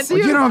she? gas Well,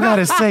 you don't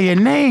gotta say your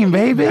name,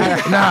 baby.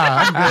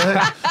 Nah,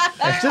 I'm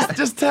good.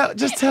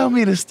 just tell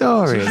me the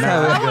story.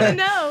 I want to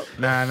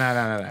Nah,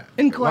 know. nah.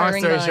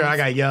 Inquiring Long story short, minds. I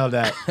got yelled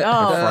at.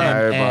 Oh. And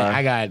everybody.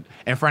 I got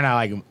in front of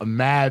like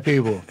mad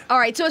people. All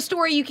right, so a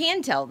story you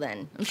can tell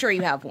then. I'm sure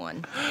you have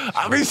one.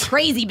 I mean,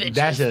 Crazy bitches.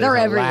 That shit is They're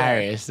everywhere.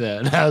 hilarious.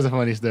 That was a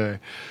funny story.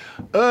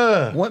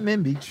 what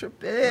men be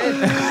tripping?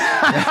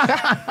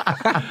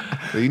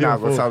 so you not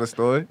gonna tell the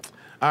story?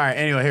 All right.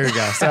 Anyway, here we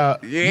go. So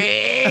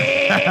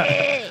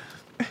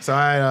so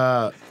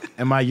I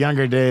in my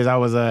younger days, I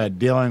was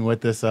dealing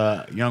with this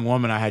young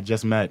woman I had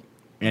just met,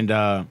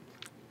 and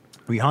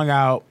we hung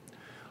out,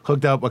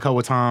 hooked up a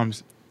couple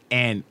times,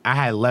 and I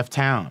had left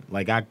town.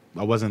 Like I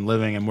wasn't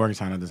living in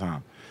Morgantown at the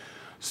time,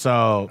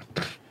 so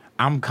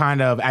I'm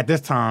kind of at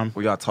this time.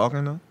 Were y'all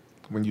talking though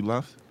when you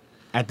left?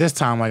 At this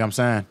time, like I'm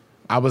saying,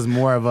 I was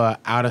more of a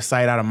out of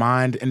sight, out of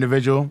mind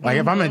individual. Like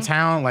if I'm in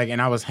town, like and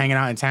I was hanging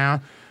out in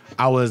town,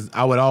 I would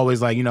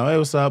always like, hey,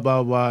 what's up,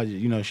 blah blah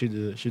blah, shoot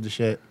the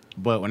shit.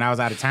 But when I was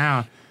out of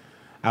town,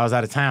 I was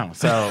out of town.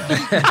 So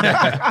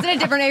It's in a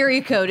different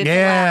area code. It's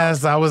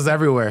yes, I was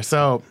everywhere.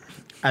 So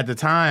at the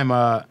time,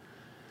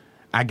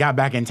 I got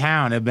back in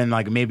town. It'd been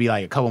like maybe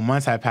like a couple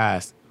months had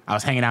passed. I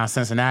was hanging out in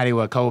Cincinnati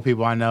with a couple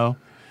people I know,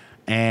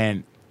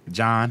 and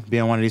John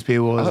being one of these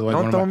people. Was like don't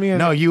one of throw my- me in.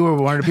 No, you were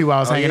one of the people I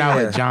was hanging out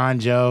yeah. with. John,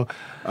 Joe,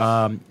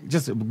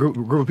 just a group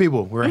of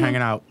people. We were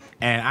hanging out,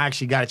 and I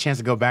actually got a chance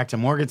to go back to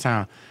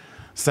Morgantown.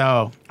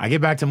 So I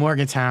get back to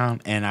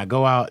Morgantown, and I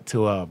go out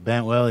to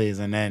Bent Willie's,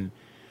 and then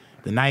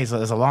the night, it's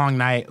a long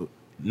night.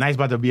 Night's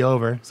about to be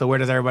over. So where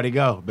does everybody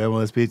go? Bent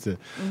Willie's Pizza.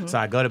 So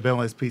I go to Bent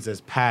Willie's Pizza.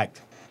 It's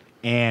packed,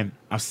 and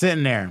I'm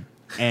sitting there,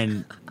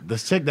 and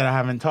this chick that I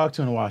haven't talked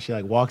to in a while, she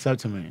like walks up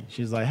to me.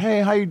 She's like,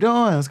 "Hey, how you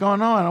doing? What's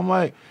going on?" I'm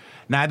like,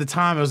 now at the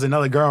time it was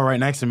another girl right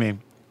next to me,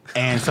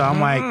 and so I'm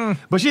like,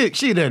 but she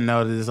didn't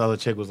know that this other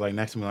chick was like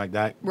next to me like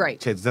that. Right.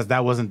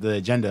 That wasn't the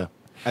agenda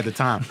at the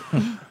time.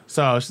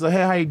 So she's like,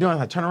 "Hey, how you doing?"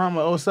 I turn around, I'm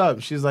like, "Oh, what's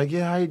up?" She's like,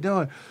 "Yeah, how you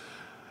doing?"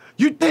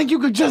 You think you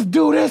could just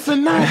do this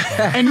and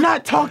that and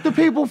not talk to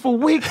people for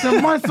weeks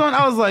and months on?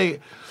 I was like,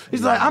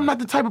 he's like, "I'm not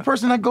the type of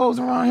person that goes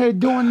around here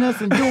doing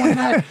this and doing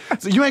that.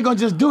 So you ain't gonna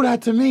just do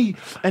that to me."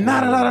 And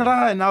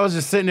da. And I was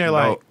just sitting there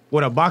like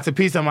with a box of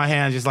pizza in my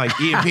hand, just like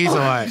eating pizza.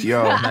 Like,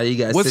 Yo, Now you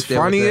gotta what's sit there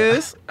with funny that.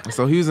 is,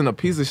 so he was in a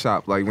pizza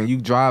shop. Like when you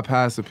drive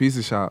past a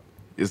pizza shop,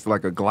 it's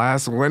like a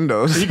glass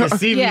window. you can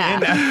see me Yeah. in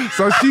that.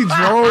 So she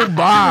drove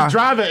by.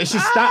 Driving, and she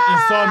stopped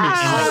and saw me. And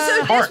Oh, like,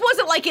 so sparked. this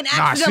wasn't like an Nah,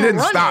 accidental she didn't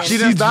run-in. stop. She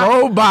didn't stop?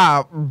 drove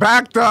by,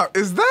 backed up.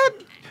 Is that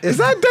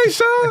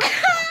Deshaun?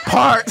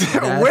 Parked,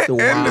 went in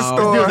the wild. This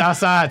store. dude's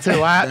outside too.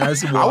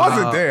 That's I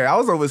wasn't wild. there. I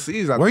was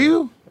overseas. I Were think.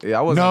 you? Yeah,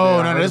 I wasn't there. I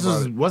No. heard This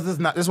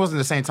about it. this wasn't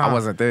the same time. I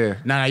wasn't there.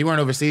 Nah, you weren't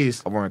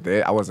overseas. I wasn't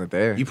there. I wasn't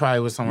there. You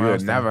probably was You somewhere would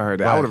else. have never then. heard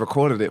that. Right. I would have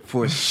recorded it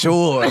for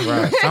sure.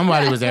 Right.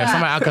 Somebody was there.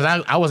 Somebody,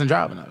 because I wasn't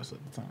driving that at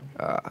the time.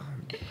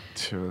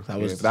 True. I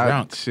was that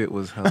drunk. shit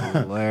was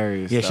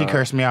hilarious. Yeah, she dog.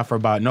 cursed me out for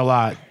about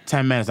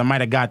 10 minutes. I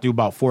might have got through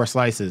about 4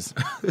 slices.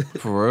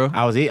 For real?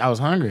 I was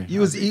hungry. You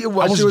was eating I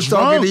while was she was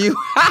drunk. talking to you.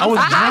 I was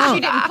She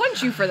drunk. didn't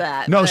punch you for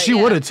that. No, but she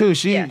yeah. would have too.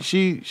 Yeah.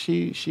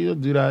 She'll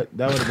do that.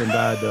 That would have been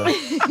bad though. But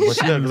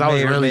she because I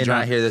was May or really may not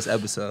drunk. hear this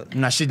episode.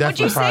 Nah, she What'd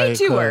definitely you say probably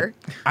to could. her?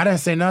 I didn't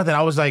say nothing.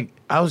 I was like,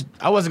 I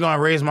wasn't gonna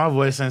raise my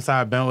voice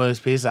inside Ben Willie's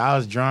Pizza. I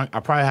was drunk. I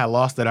probably had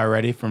lost it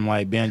already from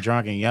like being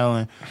drunk and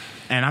yelling.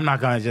 And I'm not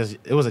gonna just.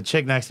 It was a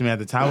chick next to me at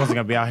the time. I wasn't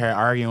gonna be out here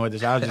arguing with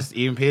this. I was just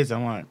eating pizza.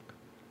 I'm like,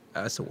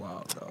 That's a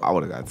wild dog. I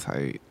would have got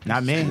tight.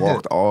 not me.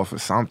 Walked off or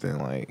something.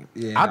 Like,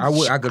 Yeah, I-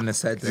 I couldn't have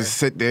said that. just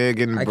sit there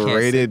getting I can't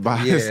berated sit-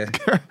 by yeah. this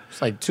girl.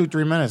 It's like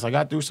 2-3 minutes. I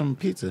got through some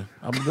pizza.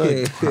 I'm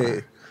good. Yeah.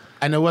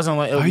 And it wasn't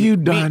like. Are you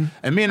done?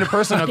 Me and the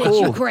person are Bitch,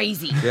 you cool.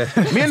 crazy.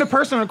 Me and the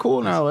person are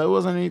cool now. It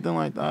wasn't anything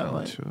like that.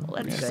 Like,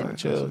 Well, that's yeah,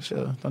 good.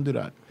 chill. Don't do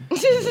that.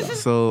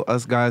 So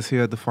us guys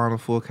here at the Final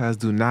Forecast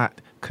do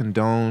not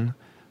condone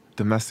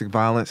domestic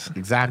violence.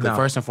 Exactly. No.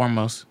 First and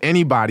foremost.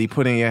 Anybody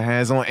putting your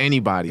hands on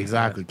anybody.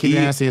 Exactly. Keep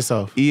your hands to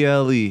yourself.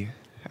 ELE.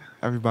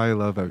 Everybody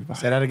love everybody.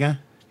 Say that again.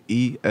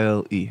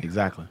 ELE.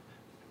 Exactly.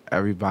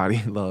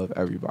 Everybody love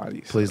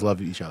everybody. Please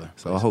love each other.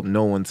 So I hope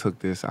no one took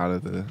this out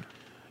of the.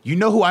 You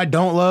know who I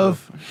don't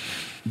love?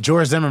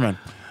 George Zimmerman.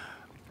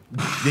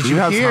 Did you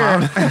have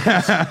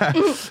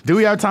hear? Do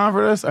we have time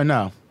for this or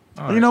no?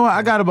 You know what?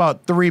 I got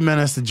about 3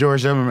 minutes to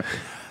George Zimmerman.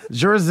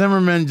 George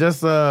Zimmerman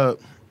just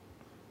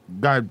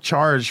got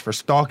charged for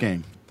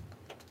stalking.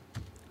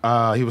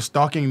 He was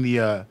stalking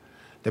the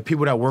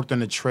people that worked on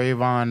the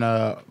Trayvon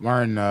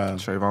Martin.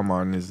 Trayvon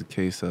Martin is the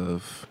case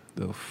of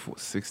the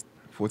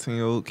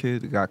 14-year-old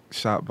kid that got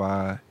shot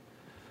by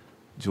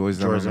George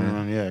George Zimmerman.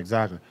 Zimmerman, yeah,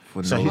 exactly.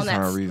 For So no he- Well,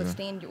 that's reason. what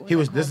stand, He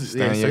was this is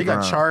yeah, Stand so your he got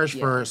ground. charged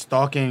Yeah. for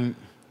stalking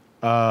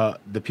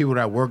the people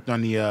that worked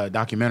on the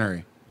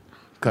documentary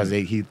because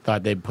he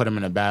thought they put him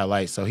in a bad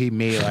light. So he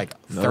made like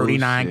No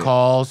 39 shit.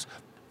 calls,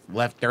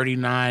 left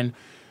 39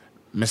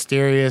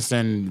 mysterious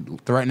and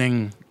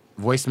threatening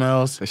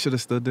voicemails. They should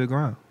have stood their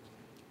ground.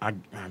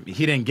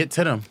 He didn't get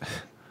to them.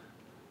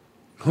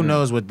 Who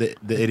knows what the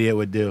idiot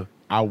would do?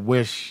 I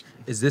wish.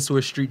 Is this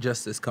where street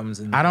justice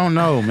comes in? I don't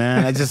know,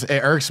 man. It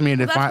irks me to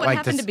Well, that's find what like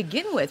happened this. to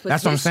begin with.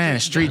 That's what I'm saying.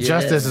 Street Yeah.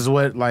 justice is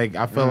what like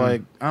I feel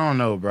like I don't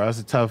know, bro. It's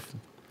a tough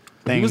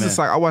thing. He was to- just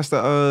like, I watched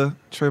the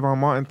Trayvon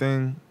Martin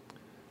thing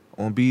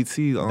on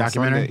BT on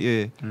Documentary?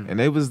 Sunday. Yeah. And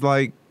they was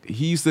like,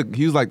 he was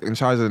like in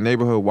charge of the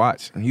neighborhood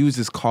watch, and he was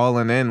just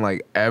calling in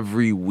like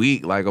every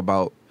week, like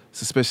about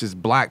suspicious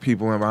black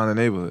people around the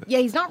neighborhood. Yeah,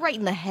 he's not right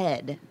in the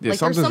head. Yeah, like there's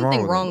something's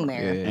something with wrong him.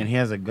 there. Yeah. and he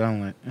has a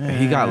gun. Like, And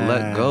he got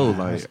let go,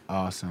 like- that's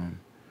awesome.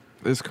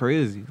 It's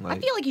crazy. I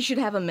Like, feel like you should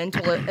have a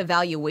mental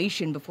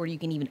evaluation before you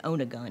can even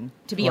own a gun.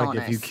 To be like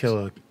honest, if you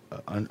kill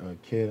a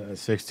kid at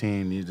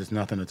 16, there's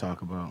nothing to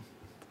talk about.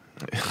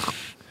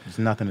 There's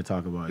nothing to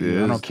talk about. Yeah, I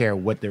don't it's- care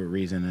what the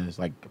reason is.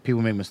 Like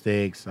people make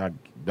mistakes.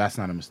 That's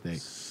not a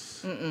mistake.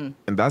 and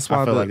that's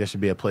why I feel the- like there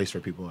should be a place for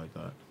people like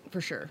that.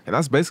 for sure. and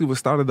that's basically what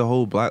started the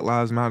whole Black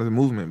Lives Matter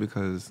movement,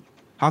 because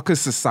how could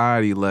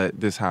society let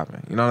this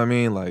happen? You know what I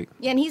mean? Like,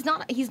 Yeah, and he's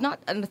not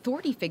an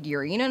authority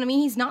figure. You know what I mean?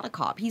 He's not a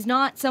cop. He's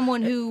not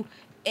someone who,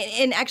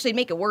 and actually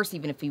make it worse,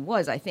 even if he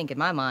was. I think in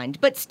my mind,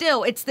 but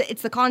still, it's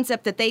the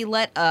concept that they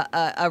let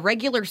a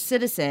regular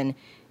citizen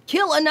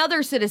kill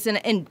another citizen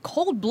in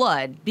cold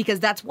blood because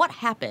that's what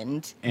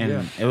happened,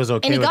 And it was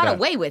okay. and he with got that.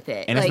 away with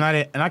it. And Like, it's not.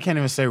 And I can't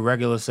even say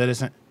regular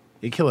citizen.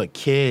 You kill a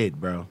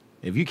kid, bro.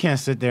 If you can't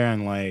sit there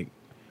and like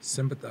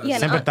Sympathize. Yeah,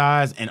 and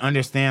sympathize and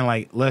understand,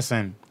 like,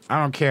 listen, I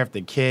don't care if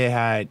the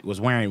kid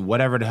was wearing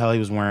whatever the hell he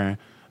was wearing.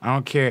 I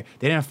don't care.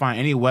 They didn't find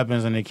any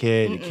weapons on the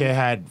kid. The kid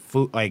had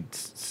food, like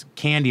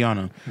candy on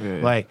him. Yeah.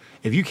 Like,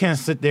 if you can't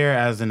sit there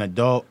as an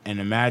adult and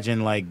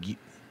imagine, like,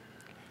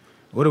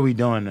 what are we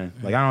doing then?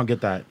 Like, I don't get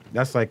that.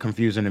 That's like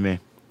confusing to me.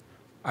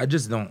 I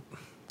just don't.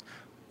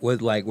 What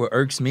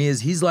irks me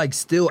is he's like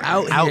still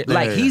out here. there.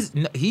 Like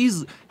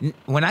he's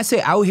when I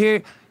say out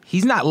here,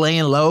 he's not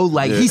laying low.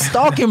 Like he's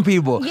stalking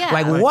people. Yeah.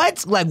 Like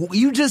what? Like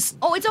you just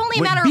oh, it's only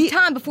a would matter be- of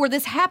time before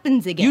this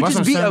happens again. you That's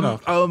just what beat I'm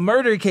saying, a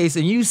murder case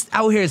and you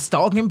out here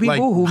stalking people Like,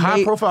 who high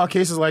made, profile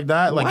cases like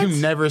that, like, What?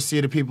 you never see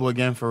the people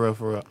again for real,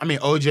 for real. I mean,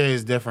 OJ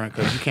is different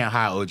because you can't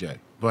hide OJ.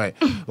 But,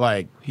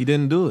 like, he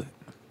didn't do it.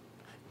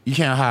 you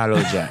can't hide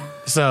OJ.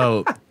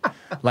 So,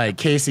 like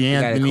Casey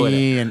gotta quit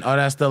Anthony and all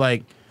that stuff,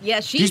 like Yeah,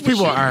 she these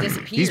people should've are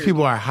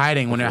disappeared.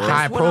 hiding when they're That's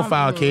high what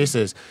profile I'm-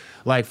 cases.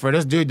 Like for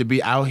this dude to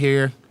be out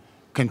here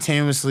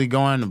continuously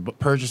going and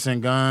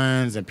purchasing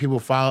guns and people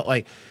follow,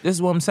 like this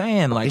is what I'm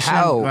saying. Like it shouldn't-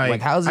 how?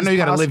 Like how's I this know you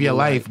got to live your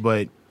possible?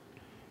 life,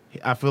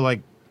 but I feel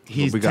like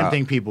he's we got-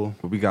 tempting people.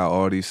 But we got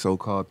all these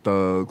so-called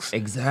thugs.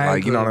 Exactly,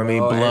 Like, you know what I mean?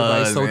 bro. Blood.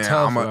 Everybody's so and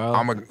tough, bro.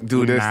 I'm going to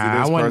do this Nah, to I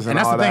this wouldn't- person. and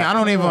that's all the thing. that. I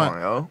don't even.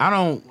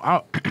 Come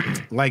on,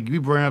 yo. Like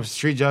you bring up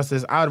street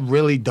justice. I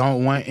really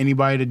don't want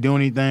anybody to do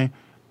anything.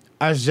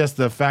 That's just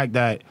the fact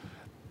that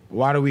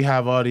why do we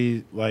have all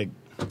these like?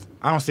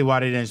 I don't see why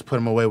they didn't just put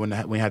them away when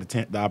we had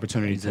the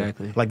opportunity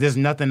Exactly. to. Like there's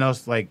nothing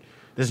else. Like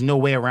there's no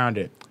way around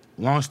it.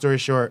 Long story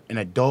short, an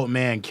adult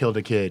man killed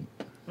a kid,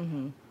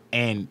 and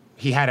and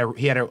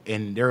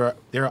there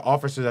are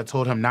officers that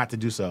told him not to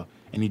do so,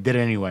 and he did it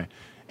anyway,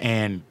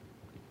 and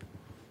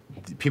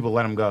people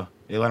let him go.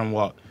 They let him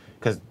walk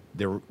because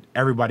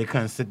everybody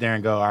couldn't sit there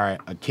and go, all right,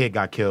 a kid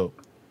got killed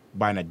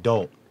by an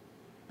adult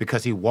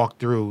because he walked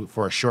through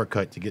for a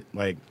shortcut to get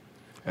like.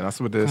 And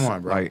that's what this, Come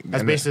on, bro. like, That's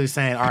and- basically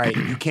saying, all right,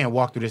 you can't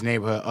walk through this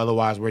neighborhood,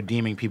 otherwise we're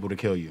deeming people to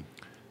kill you.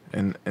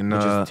 and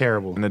which is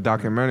terrible. In the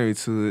documentary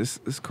too,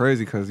 it's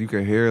crazy because you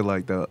can hear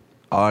like the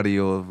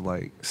audio of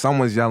like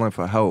someone's yelling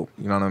for help.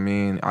 You know what I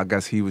mean? I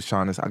guess he was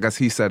trying to. I guess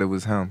he said it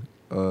was him.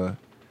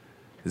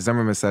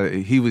 Zimmerman said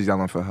he was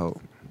yelling for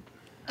help,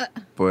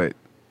 but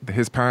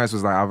his parents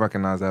was like, I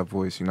recognize that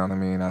voice. You know what I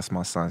mean? That's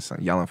my son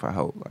yelling for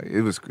help. Like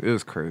it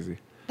was crazy.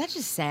 That's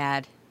just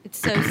sad. It's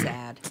so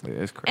sad. Yeah,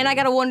 it's crazy. And I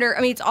gotta wonder.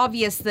 I mean, it's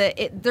obvious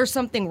that there's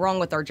something wrong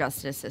with our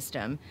justice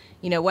system.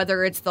 You know,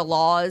 whether it's the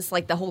laws,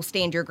 like the whole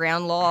stand your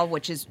ground law,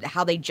 which is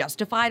how they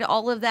justified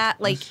all of that.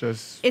 Like,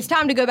 it's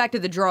time to go back to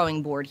the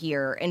drawing board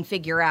here and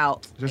figure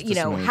out, Just you a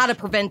know, smidge. how to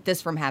prevent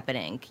this from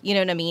happening. You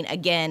know what I mean?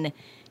 Again,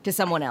 to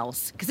someone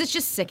else, because it's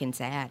just sick and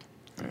sad.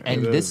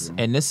 And It this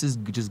is, is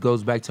just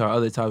goes back to our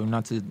other topic.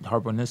 Not to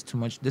harp on this too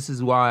much. This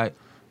is why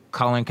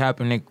Colin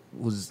Kaepernick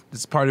was. This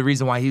is part of the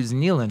reason why he was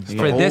kneeling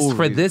for this whole reason.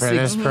 For this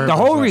the purpose,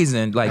 whole like,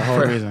 reason, like the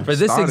whole for, reason. for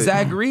this Started.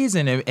 exact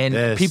reason, and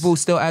Yes. people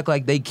still act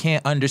like they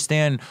can't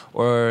understand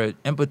or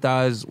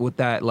empathize with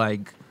that.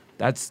 Like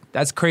that's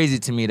crazy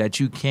to me that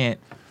you can't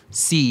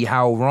see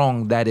how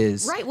wrong that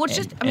is. Right. Well, it's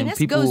And- just, I mean, and this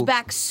people- goes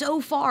back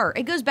so far.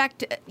 It goes back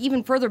to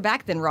even further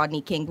back than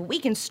Rodney King, but we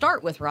can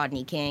start with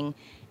Rodney King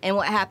and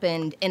what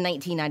happened in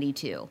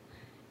 1992.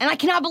 And I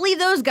cannot believe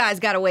those guys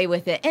got away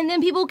with it. And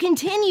then people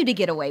continue to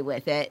get away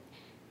with it.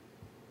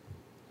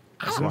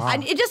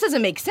 It just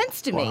doesn't make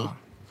sense to me.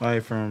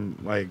 Like from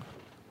like,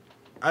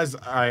 as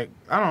I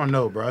don't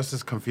know, bro. It's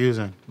just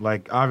confusing.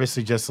 Like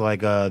obviously, just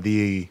like I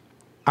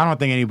don't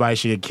think anybody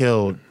should get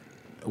killed,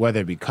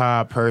 whether it be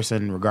cop,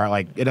 person, regard.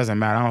 Like it doesn't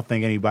matter. I don't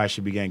think anybody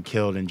should be getting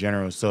killed in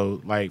general.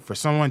 So like for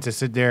someone to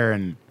sit there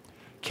and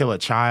kill a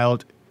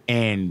child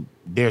and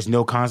there's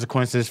no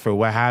consequences for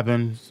what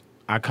happens,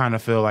 I kind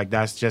of feel like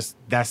that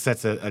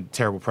sets a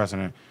terrible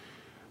precedent.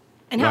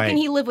 And how Like- can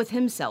he live with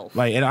himself?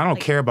 Like, and I don't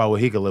Like- care about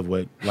what he could live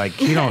with. Like,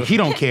 he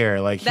don't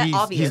care. Like, That he's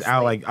obviously.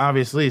 out. Like,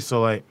 obviously.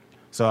 So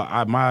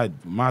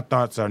my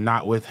thoughts are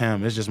not with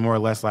him. It's just more or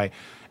less like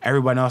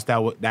everyone else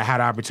that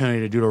had an opportunity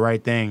to do the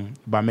right thing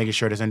by making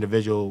sure this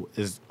individual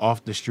is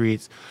off the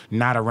streets,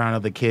 not around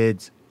other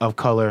kids of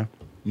color,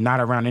 not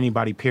around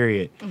anybody.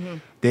 Period. Mm-hmm.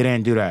 They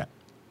didn't do that.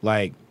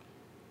 Like,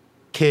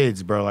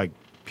 kids, bro. Like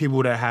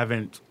people that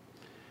haven't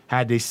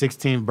had their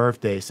 16th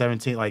birthday,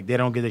 17th, like they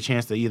don't get the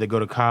chance to either go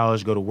to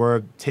college, go to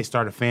work,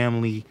 start a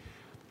family.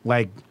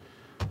 Like,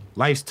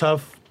 life's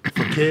tough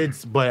for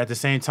kids, but at the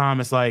same time,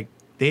 it's like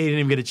they didn't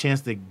even get a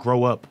chance to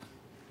grow up.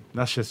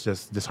 That's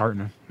just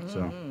disheartening.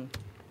 So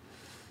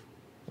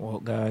Well,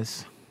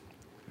 guys,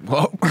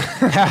 Well,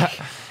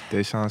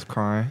 Deshaun's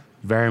crying.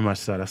 very much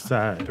so. That's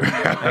sad.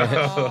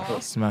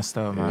 it's messed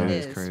up, man. It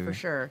It's is, crazy. for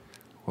sure.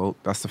 Well,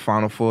 that's the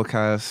final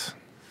forecast.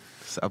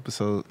 This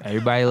episode.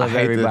 Everybody love I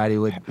hate to- everybody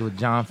with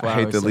John Flowers. I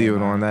hate to said, leave it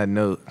man. on that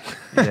note.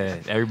 Yeah,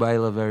 everybody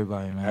love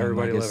everybody, man.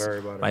 Everybody Like, love it's-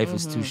 everybody. Life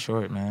is too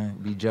short, man.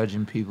 Be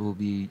judging people,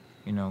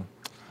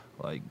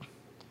 like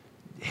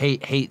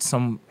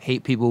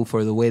hate people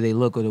for the way they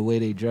look or the way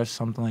they dress,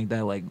 something like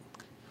that. Like,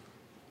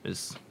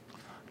 it's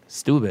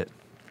stupid.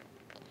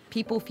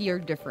 People fear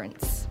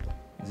difference.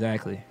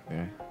 Exactly.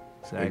 Yeah.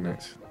 Exactly.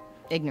 Ignorance.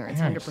 Ignorance,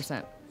 Ignorance.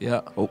 100%.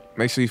 Yeah. Oh,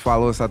 make sure you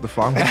follow us at the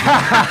follow.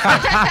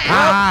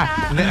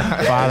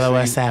 Follow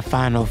us at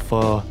Final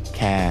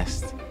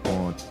Forecast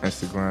on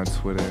Instagram,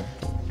 Twitter,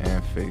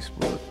 and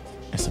Facebook.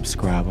 and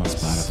subscribe on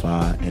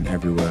Spotify and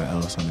everywhere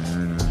else on the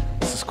internet.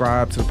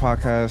 Subscribe to the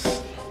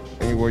podcast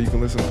anywhere you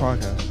can listen to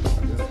podcasts.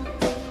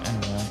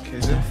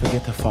 Don't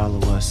forget to follow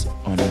us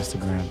on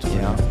Instagram, Twitter,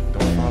 Yeah.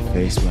 and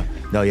Facebook.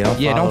 No, you don't.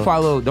 Yeah, don't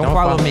follow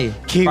me.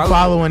 Keep Follow-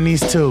 following these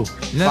two.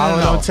 No, follow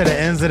no. them to the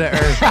ends of the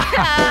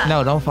earth.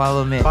 No, don't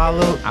follow me.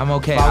 Follow. I'm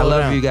okay. Follow I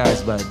love them. you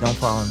guys, but don't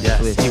follow me, Yes,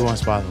 please. he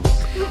wants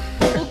followers.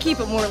 We'll keep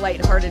it more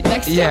lighthearted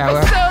next Yeah, well-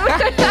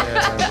 episode.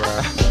 Yeah,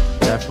 bro.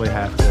 Definitely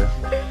have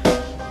to.